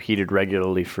having competed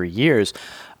regularly for years.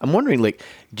 I'm wondering, like,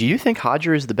 do you think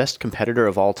Roger is the best competitor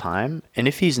of all time? And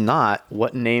if he's not,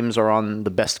 what names are on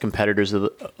the best competitors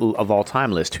of all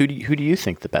time list? Who do you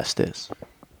think the best is?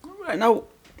 Right now,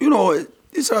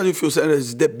 it's hard if you say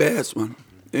it's the best one.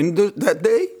 In that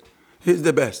day, he's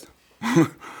the best.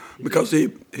 Because he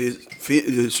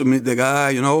submit the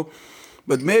guy,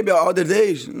 But maybe other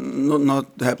days not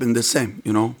happen the same,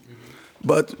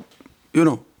 But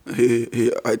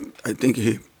I think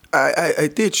I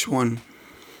teach one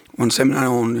seminar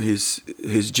on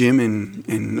his gym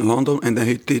in London, and then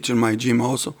he teach in my gym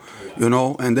also,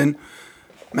 And then,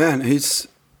 man, he's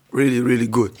really really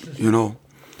good,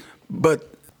 But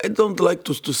I don't like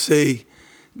to say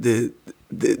the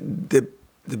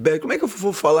best. Como é que eu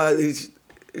vou falar?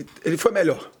 Ele foi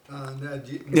melhor.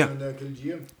 Naquele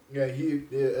dia,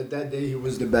 that day he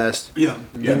was the best. Yeah.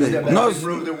 He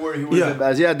proved the word. He was the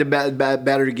best. Yeah, the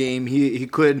better game. He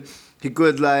could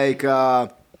like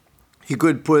he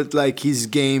could put like his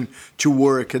game to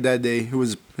work that day. He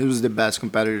was the best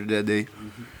competitor that day.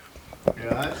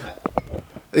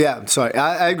 Yeah, sorry.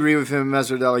 I agree with him,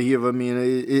 Master De La Riva. I mean,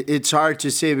 it's hard to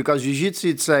say because Jiu-Jitsu,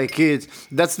 it's like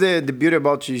that's the beauty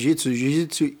about Jiu-Jitsu.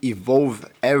 Jiu-Jitsu evolve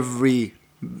every,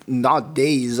 not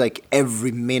days, like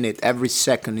every minute, every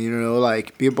second,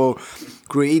 like people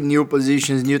create new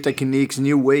positions, new techniques,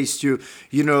 new ways to,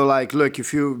 like, look,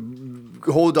 if you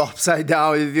hold upside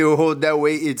down, if you hold that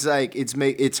way, it's like,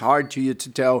 it's hard to you to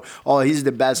tell, oh, he's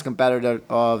the best competitor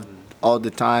of all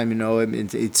the time,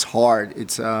 it's hard.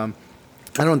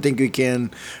 I don't think we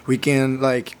can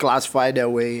like classify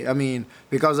that way. I mean,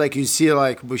 because like you see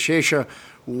like Bochecha,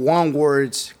 one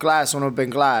words class on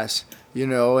open class,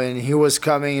 and he was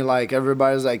coming like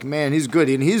everybody's like, man, he's good,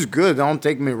 and he's good. Don't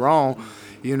take me wrong,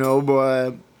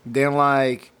 but then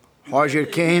like Roger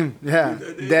came, yeah,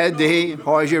 that day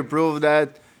Roger proved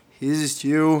that he's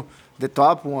still the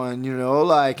top one,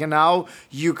 like, and now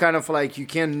you kind of like you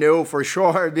can't know for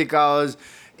sure because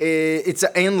it's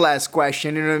an endless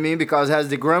question, you know what I mean? Because it has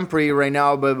the Grand Prix right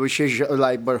now, but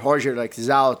Roger like is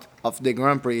out of the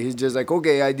Grand Prix. He's just like,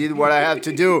 okay, I did what I have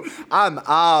to do. I'm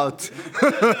out.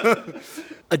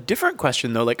 A different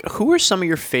question though, like who are some of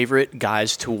your favorite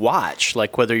guys to watch?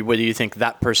 Like whether you think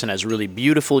that person has really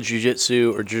beautiful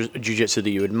jiu-jitsu or jiu-jitsu that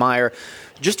you admire,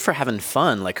 just for having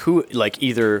fun. Like who, like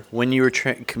either when you were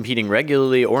competing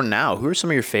regularly or now, who are some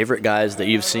of your favorite guys that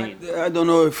you've seen? I don't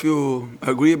know if you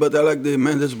agree, but I like the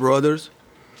Mendes brothers.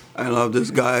 I love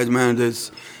these guys, man.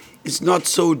 It's not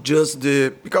so just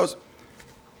because,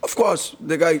 of course,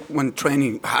 the guy when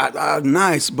training are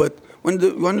nice, but when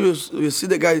you see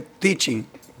the guy teaching,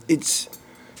 it's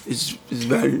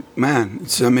very, man,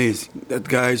 it's amazing. That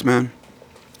guys, man,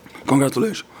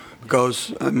 congratulations,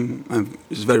 because I'm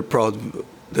just very proud of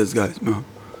these guys, man.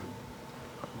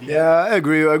 Yeah, I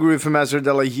agree with Master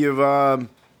De La Riva.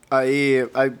 I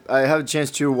have a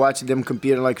chance to watch them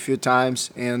compete like a few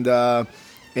times, and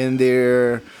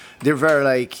they're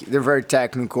very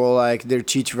technical. Like they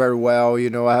teach very well.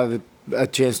 I have a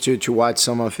chance to watch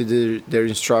some of their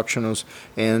instructionals,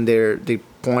 and they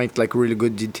point like really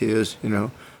good details.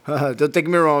 Don't take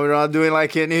me wrong. We're not doing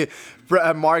like any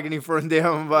marketing for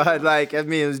them, but like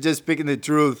it's just speaking the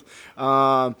truth.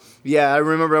 I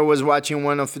remember I was watching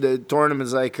one of the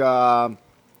tournaments like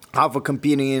Alpha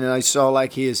competing, and I saw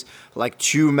like his like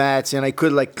 2 mats, and I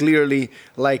could like clearly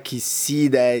like see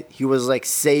that he was like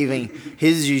saving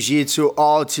his jiu-jitsu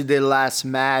all to the last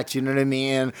match, you know what I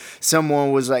mean? And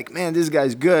someone was like, man, this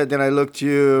guy's good. Then I looked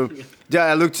to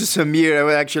Samir.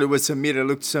 I actually was Samir. I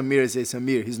looked to Samir and said,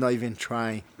 Samir, he's not even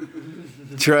trying.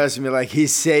 Trust me, like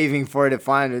he's saving for the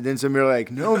final. Then Samir like,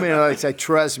 no man, like said,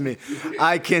 trust me,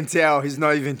 I can tell he's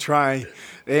not even trying.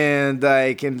 And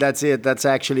that's it. That's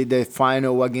actually the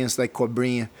final against like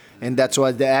Cobrinha, and that's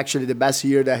was actually the best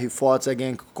year that he fought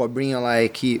against Cobrinha.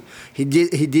 Like he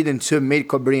didn't submit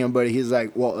Cobrinha, but he's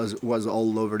like was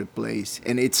all over the place,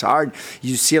 and it's hard.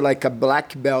 You see like a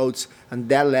black belt on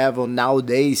that level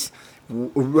nowadays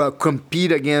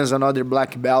compete against another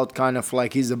black belt, kind of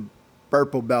like he's a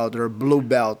purple belt or blue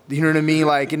belt, you know what I mean?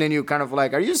 Like, and then you kind of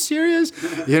like, are you serious?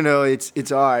 It's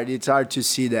hard. It's hard to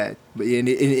see that, but and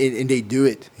they do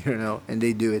it, and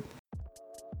they do it.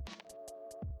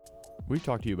 We've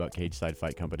talked to you about Cage Side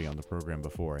Fight Company on the program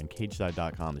before, and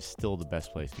CageSide.com is still the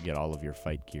best place to get all of your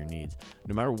fight gear needs.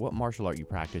 No matter what martial art you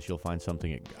practice, you'll find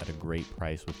something at a great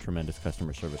price with tremendous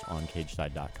customer service on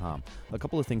CageSide.com. A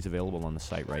couple of things available on the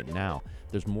site right now.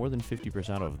 There's more than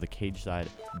 50% of the Cage Side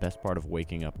Best Part of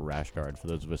Waking Up rash guard. For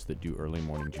those of us that do early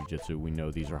morning jiu-jitsu, we know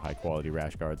these are high-quality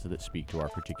rash guards that speak to our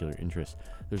particular interests.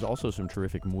 There's also some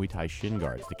terrific Muay Thai shin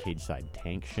guards, the Cage Side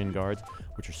Tank shin guards,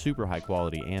 which are super high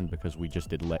quality, and because we just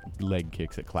did leg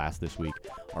kicks at class this week,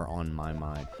 are on my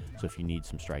mind. So if you need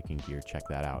some striking gear, check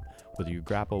that out. Whether you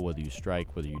grapple, whether you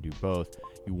strike, whether you do both,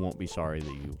 you won't be sorry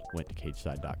that you went to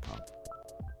CageSide.com.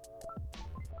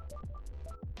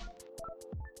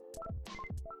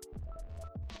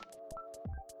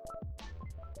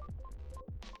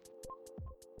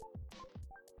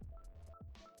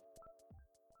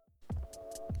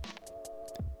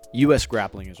 US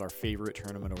Grappling is our favorite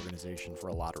tournament organization for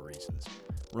a lot of reasons.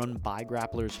 Run by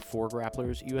grapplers for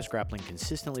grapplers, US Grappling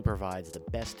consistently provides the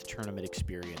best tournament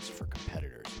experience for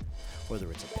competitors. Whether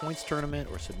it's a points tournament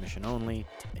or submission only,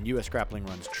 and US Grappling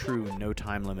runs true no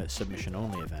time limit submission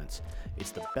only events,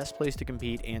 it's the best place to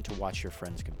compete and to watch your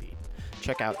friends compete.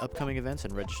 Check out upcoming events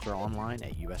and register online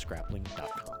at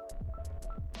usgrappling.com.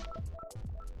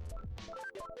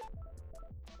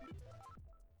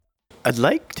 I'd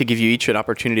like to give you each an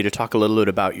opportunity to talk a little bit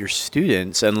about your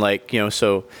students and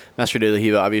so Master De La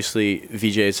Riva, obviously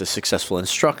VJ is a successful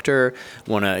instructor,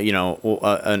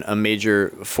 a major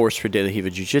force for De La Riva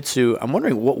Jiu-Jitsu. I'm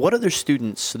wondering what other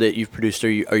students that you've produced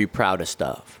are you proudest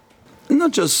of?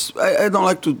 Not just, I don't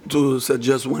like to say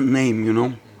just one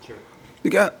name, Sure.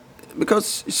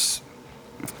 Because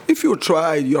if you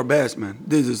try your best, man,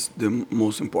 this is the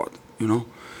most important,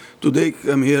 Today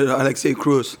I'm here, Alexei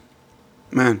Cruz,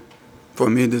 man. For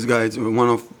me, this guy is one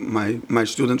of my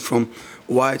students from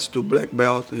white to black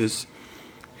belt.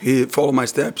 He followed my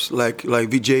steps like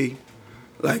VJ,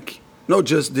 like not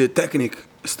just the technique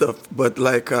stuff, but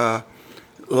like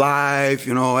life,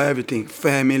 you know, everything,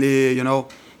 family, you know.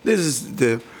 This is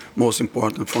the most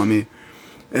important for me.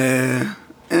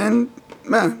 And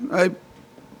man, I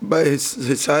by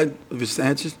his side,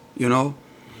 Vicente, you know,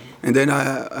 and then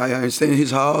I stay in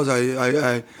his house.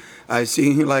 I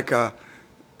see him like a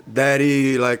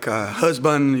daddy, like a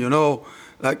husband, you know,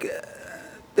 like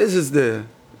this is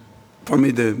for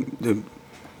me the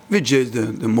VJ is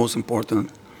the most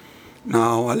important.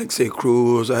 Now Alexei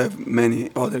Cruz, I have many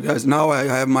other guys. Now I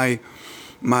have my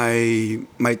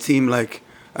team. Like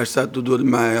I start to do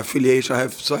my affiliation. I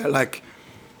have like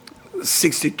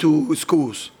 62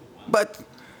 schools, but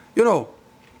you know,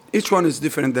 each one is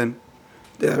different. Than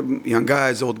they're young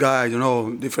guys, old guys. You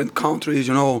know, different countries.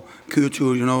 You know,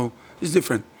 culture. You know, it's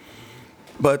different.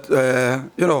 But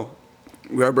you know,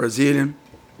 we are Brazilian.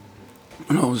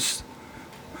 You know,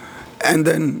 and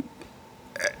then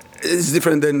it's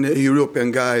different than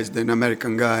European guys, than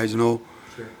American guys, you know.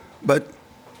 Sure. But,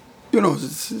 you know,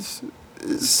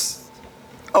 it's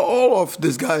all of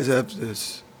these guys have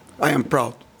this. I am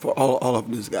proud for all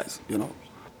of these guys, you know.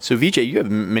 So, Vijay, you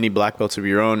have many black belts of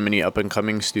your own, many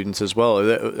up-and-coming students as well.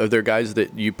 Are there guys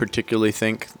that you particularly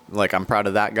think, like, I'm proud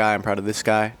of that guy, I'm proud of this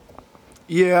guy?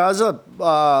 Yeah, as a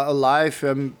life,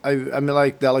 I mean,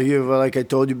 like De La Riva, like I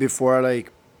told you before,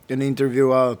 like in the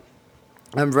interview,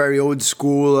 I'm very old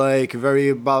school, like very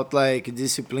about like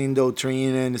discipline,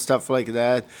 doctrine, and stuff like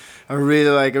that. I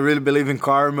really believe in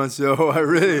karma, so I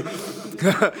really,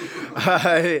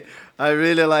 I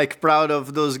really like proud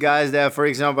of those guys that, for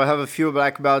example, I have a few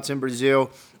black belts in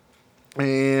Brazil,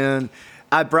 and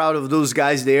I'm proud of those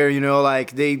guys there, you know,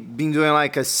 like they've been doing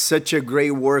like such a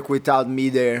great work without me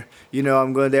there. You know,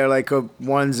 I'm going there like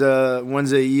once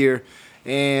a year,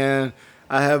 and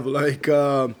I have like,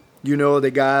 you know,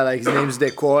 the guy, like his name's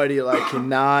Decote, like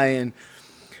Nai, and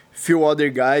a few other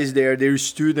guys there. They're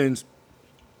students,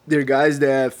 they're guys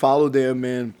that follow them,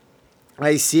 and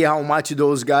I see how much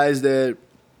those guys that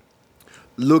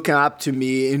looking up to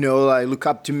me, you know, like look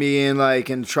up to me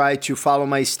and try to follow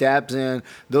my steps, and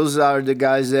those are the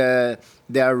guys that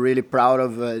are really proud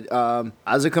of.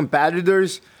 As a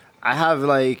competitors, I have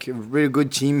like a really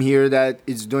good team here that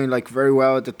is doing like very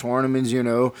well at the tournaments. You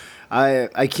know,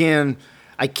 I can't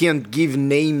give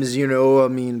names. You know, I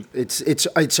mean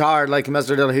it's hard. Like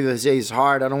Master De La Riva says, it's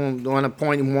hard. I don't want to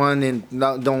point one and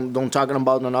don't talking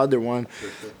about another one.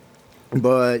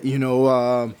 But you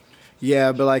know.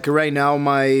 Yeah, but like right now,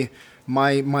 my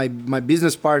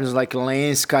business partners like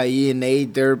Lance, Kai, and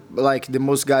Nate, they're like the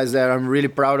most guys that I'm really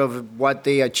proud of what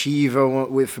they achieve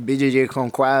with BJJ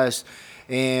Conquest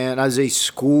and as a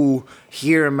school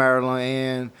here in Maryland.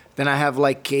 And then I have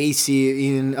like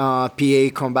Casey in PA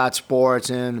Combat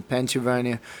Sports in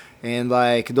Pennsylvania. And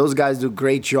like those guys do a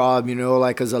great job, you know,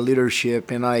 like as a leadership.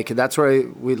 And like that's where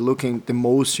we're looking the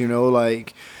most, you know,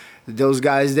 like those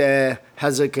guys that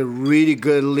has like a really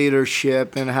good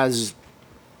leadership and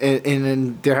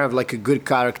they have like a good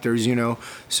characters, you know.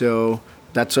 So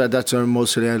that's what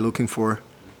mostly I'm looking for.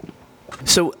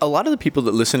 So a lot of the people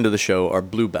that listen to the show are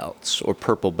blue belts or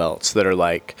purple belts that are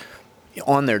like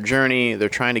on their journey, they're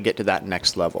trying to get to that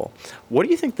next level. What do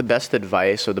you think the best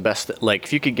advice or the best, like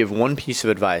if you could give one piece of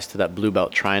advice to that blue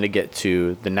belt trying to get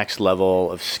to the next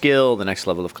level of skill, the next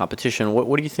level of competition,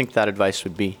 what do you think that advice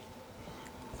would be?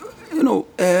 You know,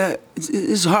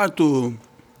 it's hard to,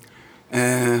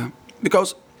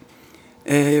 because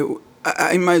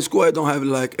in my school I don't have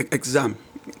like exam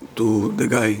to the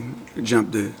guy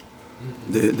jump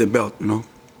the belt, you know.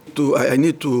 I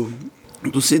need to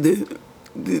see the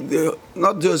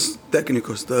not just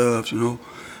technical stuff, you know,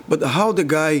 but how the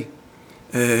guy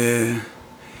que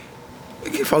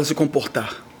fala se comportar,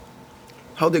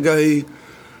 how the guy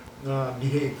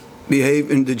behave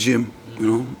in the gym. You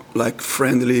know, like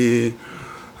friendly,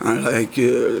 like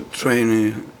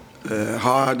training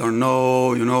hard or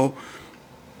no, you know.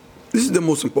 This is the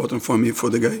most important for me, for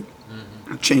the guy.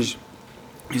 Mm-hmm. Change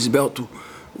his belt to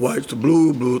white to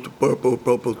blue, blue to purple,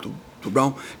 purple to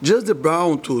brown. Just the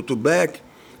brown to black.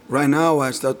 Right now I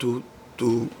start to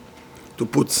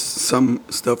put some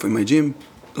stuff in my gym.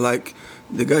 Like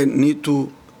the guy need to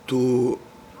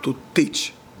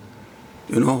teach,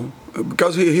 you know.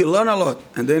 Because he learn a lot,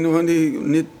 and then when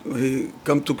he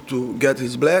come to get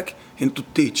his black, he need to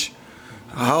teach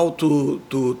how to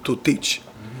teach,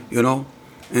 you know,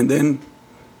 and then,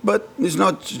 but it's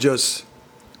not just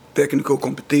technical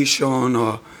competition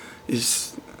or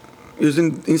it's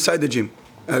inside the gym,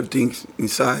 everything's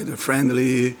inside,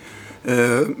 friendly,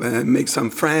 make some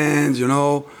friends, you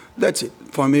know. That's it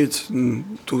for me. It's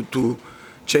to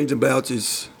change the belt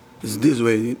is this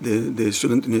way the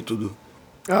student need to do.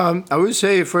 I would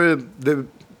say for the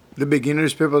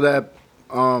beginners, people that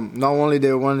Not only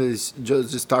the one that's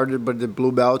just started, but the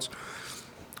blue belts.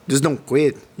 Just don't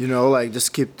quit, like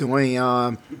just keep doing.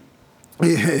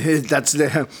 That's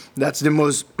the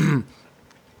most.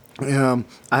 I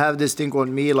have this thing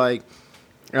on me, like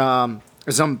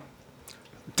some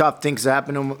tough things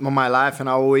happen in my life, and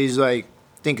I always like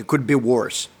think it could be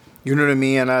worse. You know what I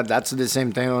mean? And that's the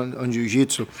same thing on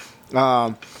jiu-jitsu.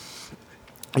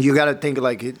 You gotta think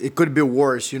like it could be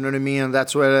worse. You know what I mean? And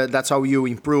that's how you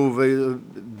improve.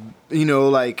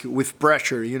 Like with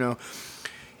pressure. You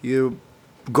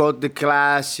go to the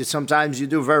class. Sometimes you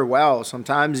do very well.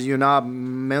 Sometimes you're not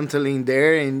mentally in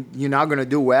there, and you're not gonna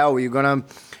do well. You're gonna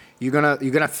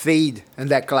fade in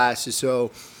that class.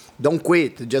 So don't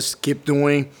quit. Just keep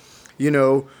doing.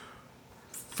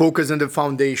 Focus on the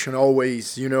foundation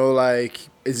always. Like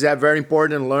is that very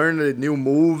important? Learn the new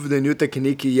move, the new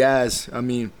technique. Yes, I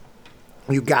mean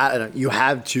you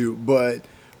have to, but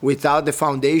without the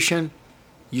foundation,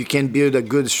 you can build a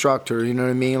good structure. You know what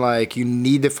I mean? Like you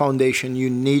need the foundation. You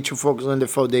need to focus on the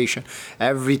foundation.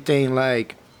 Everything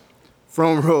like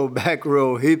front row, back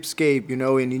row, hip escape.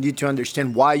 And you need to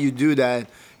understand why you do that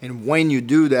and when you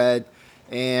do that,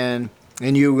 and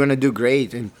you're gonna do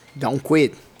great. And don't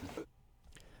quit.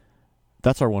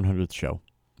 That's our 100th show.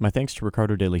 My thanks to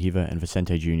Ricardo De La Riva and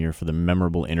Vicente Jr. for the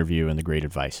memorable interview and the great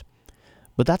advice.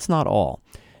 But that's not all.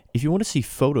 If you want to see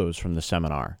photos from the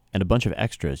seminar and a bunch of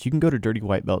extras, you can go to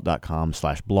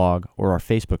dirtywhitebelt.com/blog or our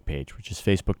Facebook page, which is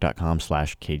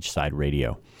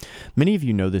facebook.com/cageside-radio. Many of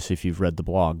you know this if you've read the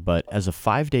blog, but as a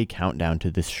 5-day countdown to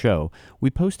this show,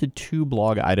 we posted 2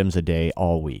 blog items a day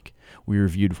all week. We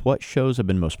reviewed what shows have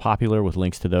been most popular with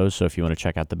links to those, so if you want to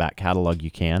check out the back catalog,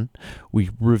 you can. We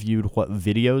reviewed what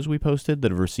videos we posted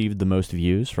that have received the most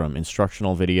views, from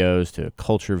instructional videos to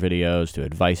culture videos to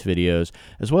advice videos,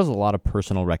 as well as a lot of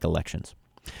personal recollections.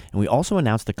 And we also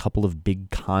announced a couple of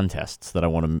big contests that I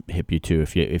want to hip you to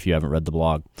if you haven't read the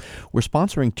blog. We're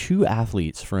sponsoring 2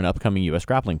 athletes for an upcoming U.S.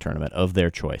 grappling tournament of their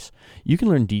choice. You can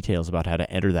learn details about how to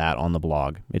enter that on the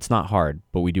blog. It's not hard,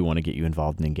 but we do want to get you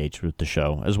involved and engaged with the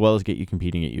show, as well as get you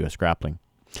competing at U.S. grappling.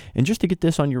 And just to get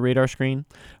this on your radar screen,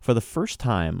 for the first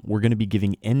time, we're going to be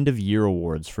giving end-of-year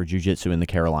awards for Jiu-Jitsu in the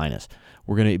Carolinas.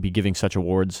 We're going to be giving such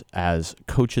awards as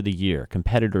Coach of the Year,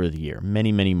 Competitor of the Year,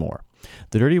 many, many more.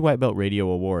 The Dirty White Belt Radio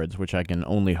Awards, which I can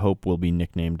only hope will be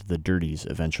nicknamed the Dirties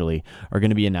eventually, are going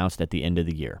to be announced at the end of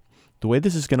the year. The way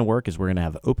this is going to work is we're going to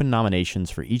have open nominations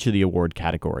for each of the award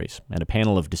categories, and a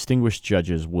panel of distinguished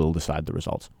judges will decide the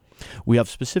results. We have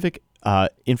specific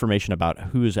information about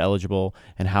who is eligible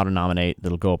and how to nominate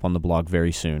that'll go up on the blog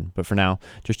very soon. But for now,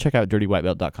 just check out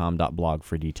dirtywhitebelt.com/blog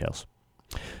for details.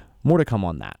 More to come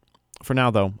on that. For now,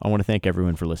 though, I want to thank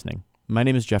everyone for listening. My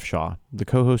name is Jeff Shaw. The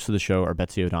co-hosts of the show are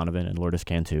Betsy O'Donovan and Lourdes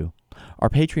Cantu. Our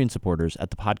Patreon supporters at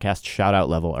the podcast shout-out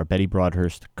level are Betty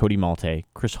Broadhurst, Cody Malte,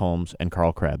 Chris Holmes, and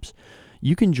Carl Krebs.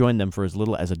 You can join them for as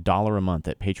little as $1 a month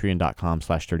at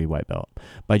patreon.com/dirtywhitebelt.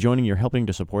 By joining, you're helping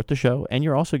to support the show, and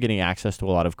you're also getting access to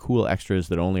a lot of cool extras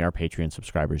that only our Patreon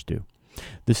subscribers do.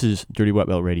 This is Dirty White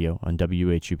Belt Radio on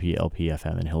WHUP LP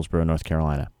FM in Hillsborough, North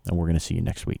Carolina, and we're going to see you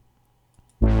next week.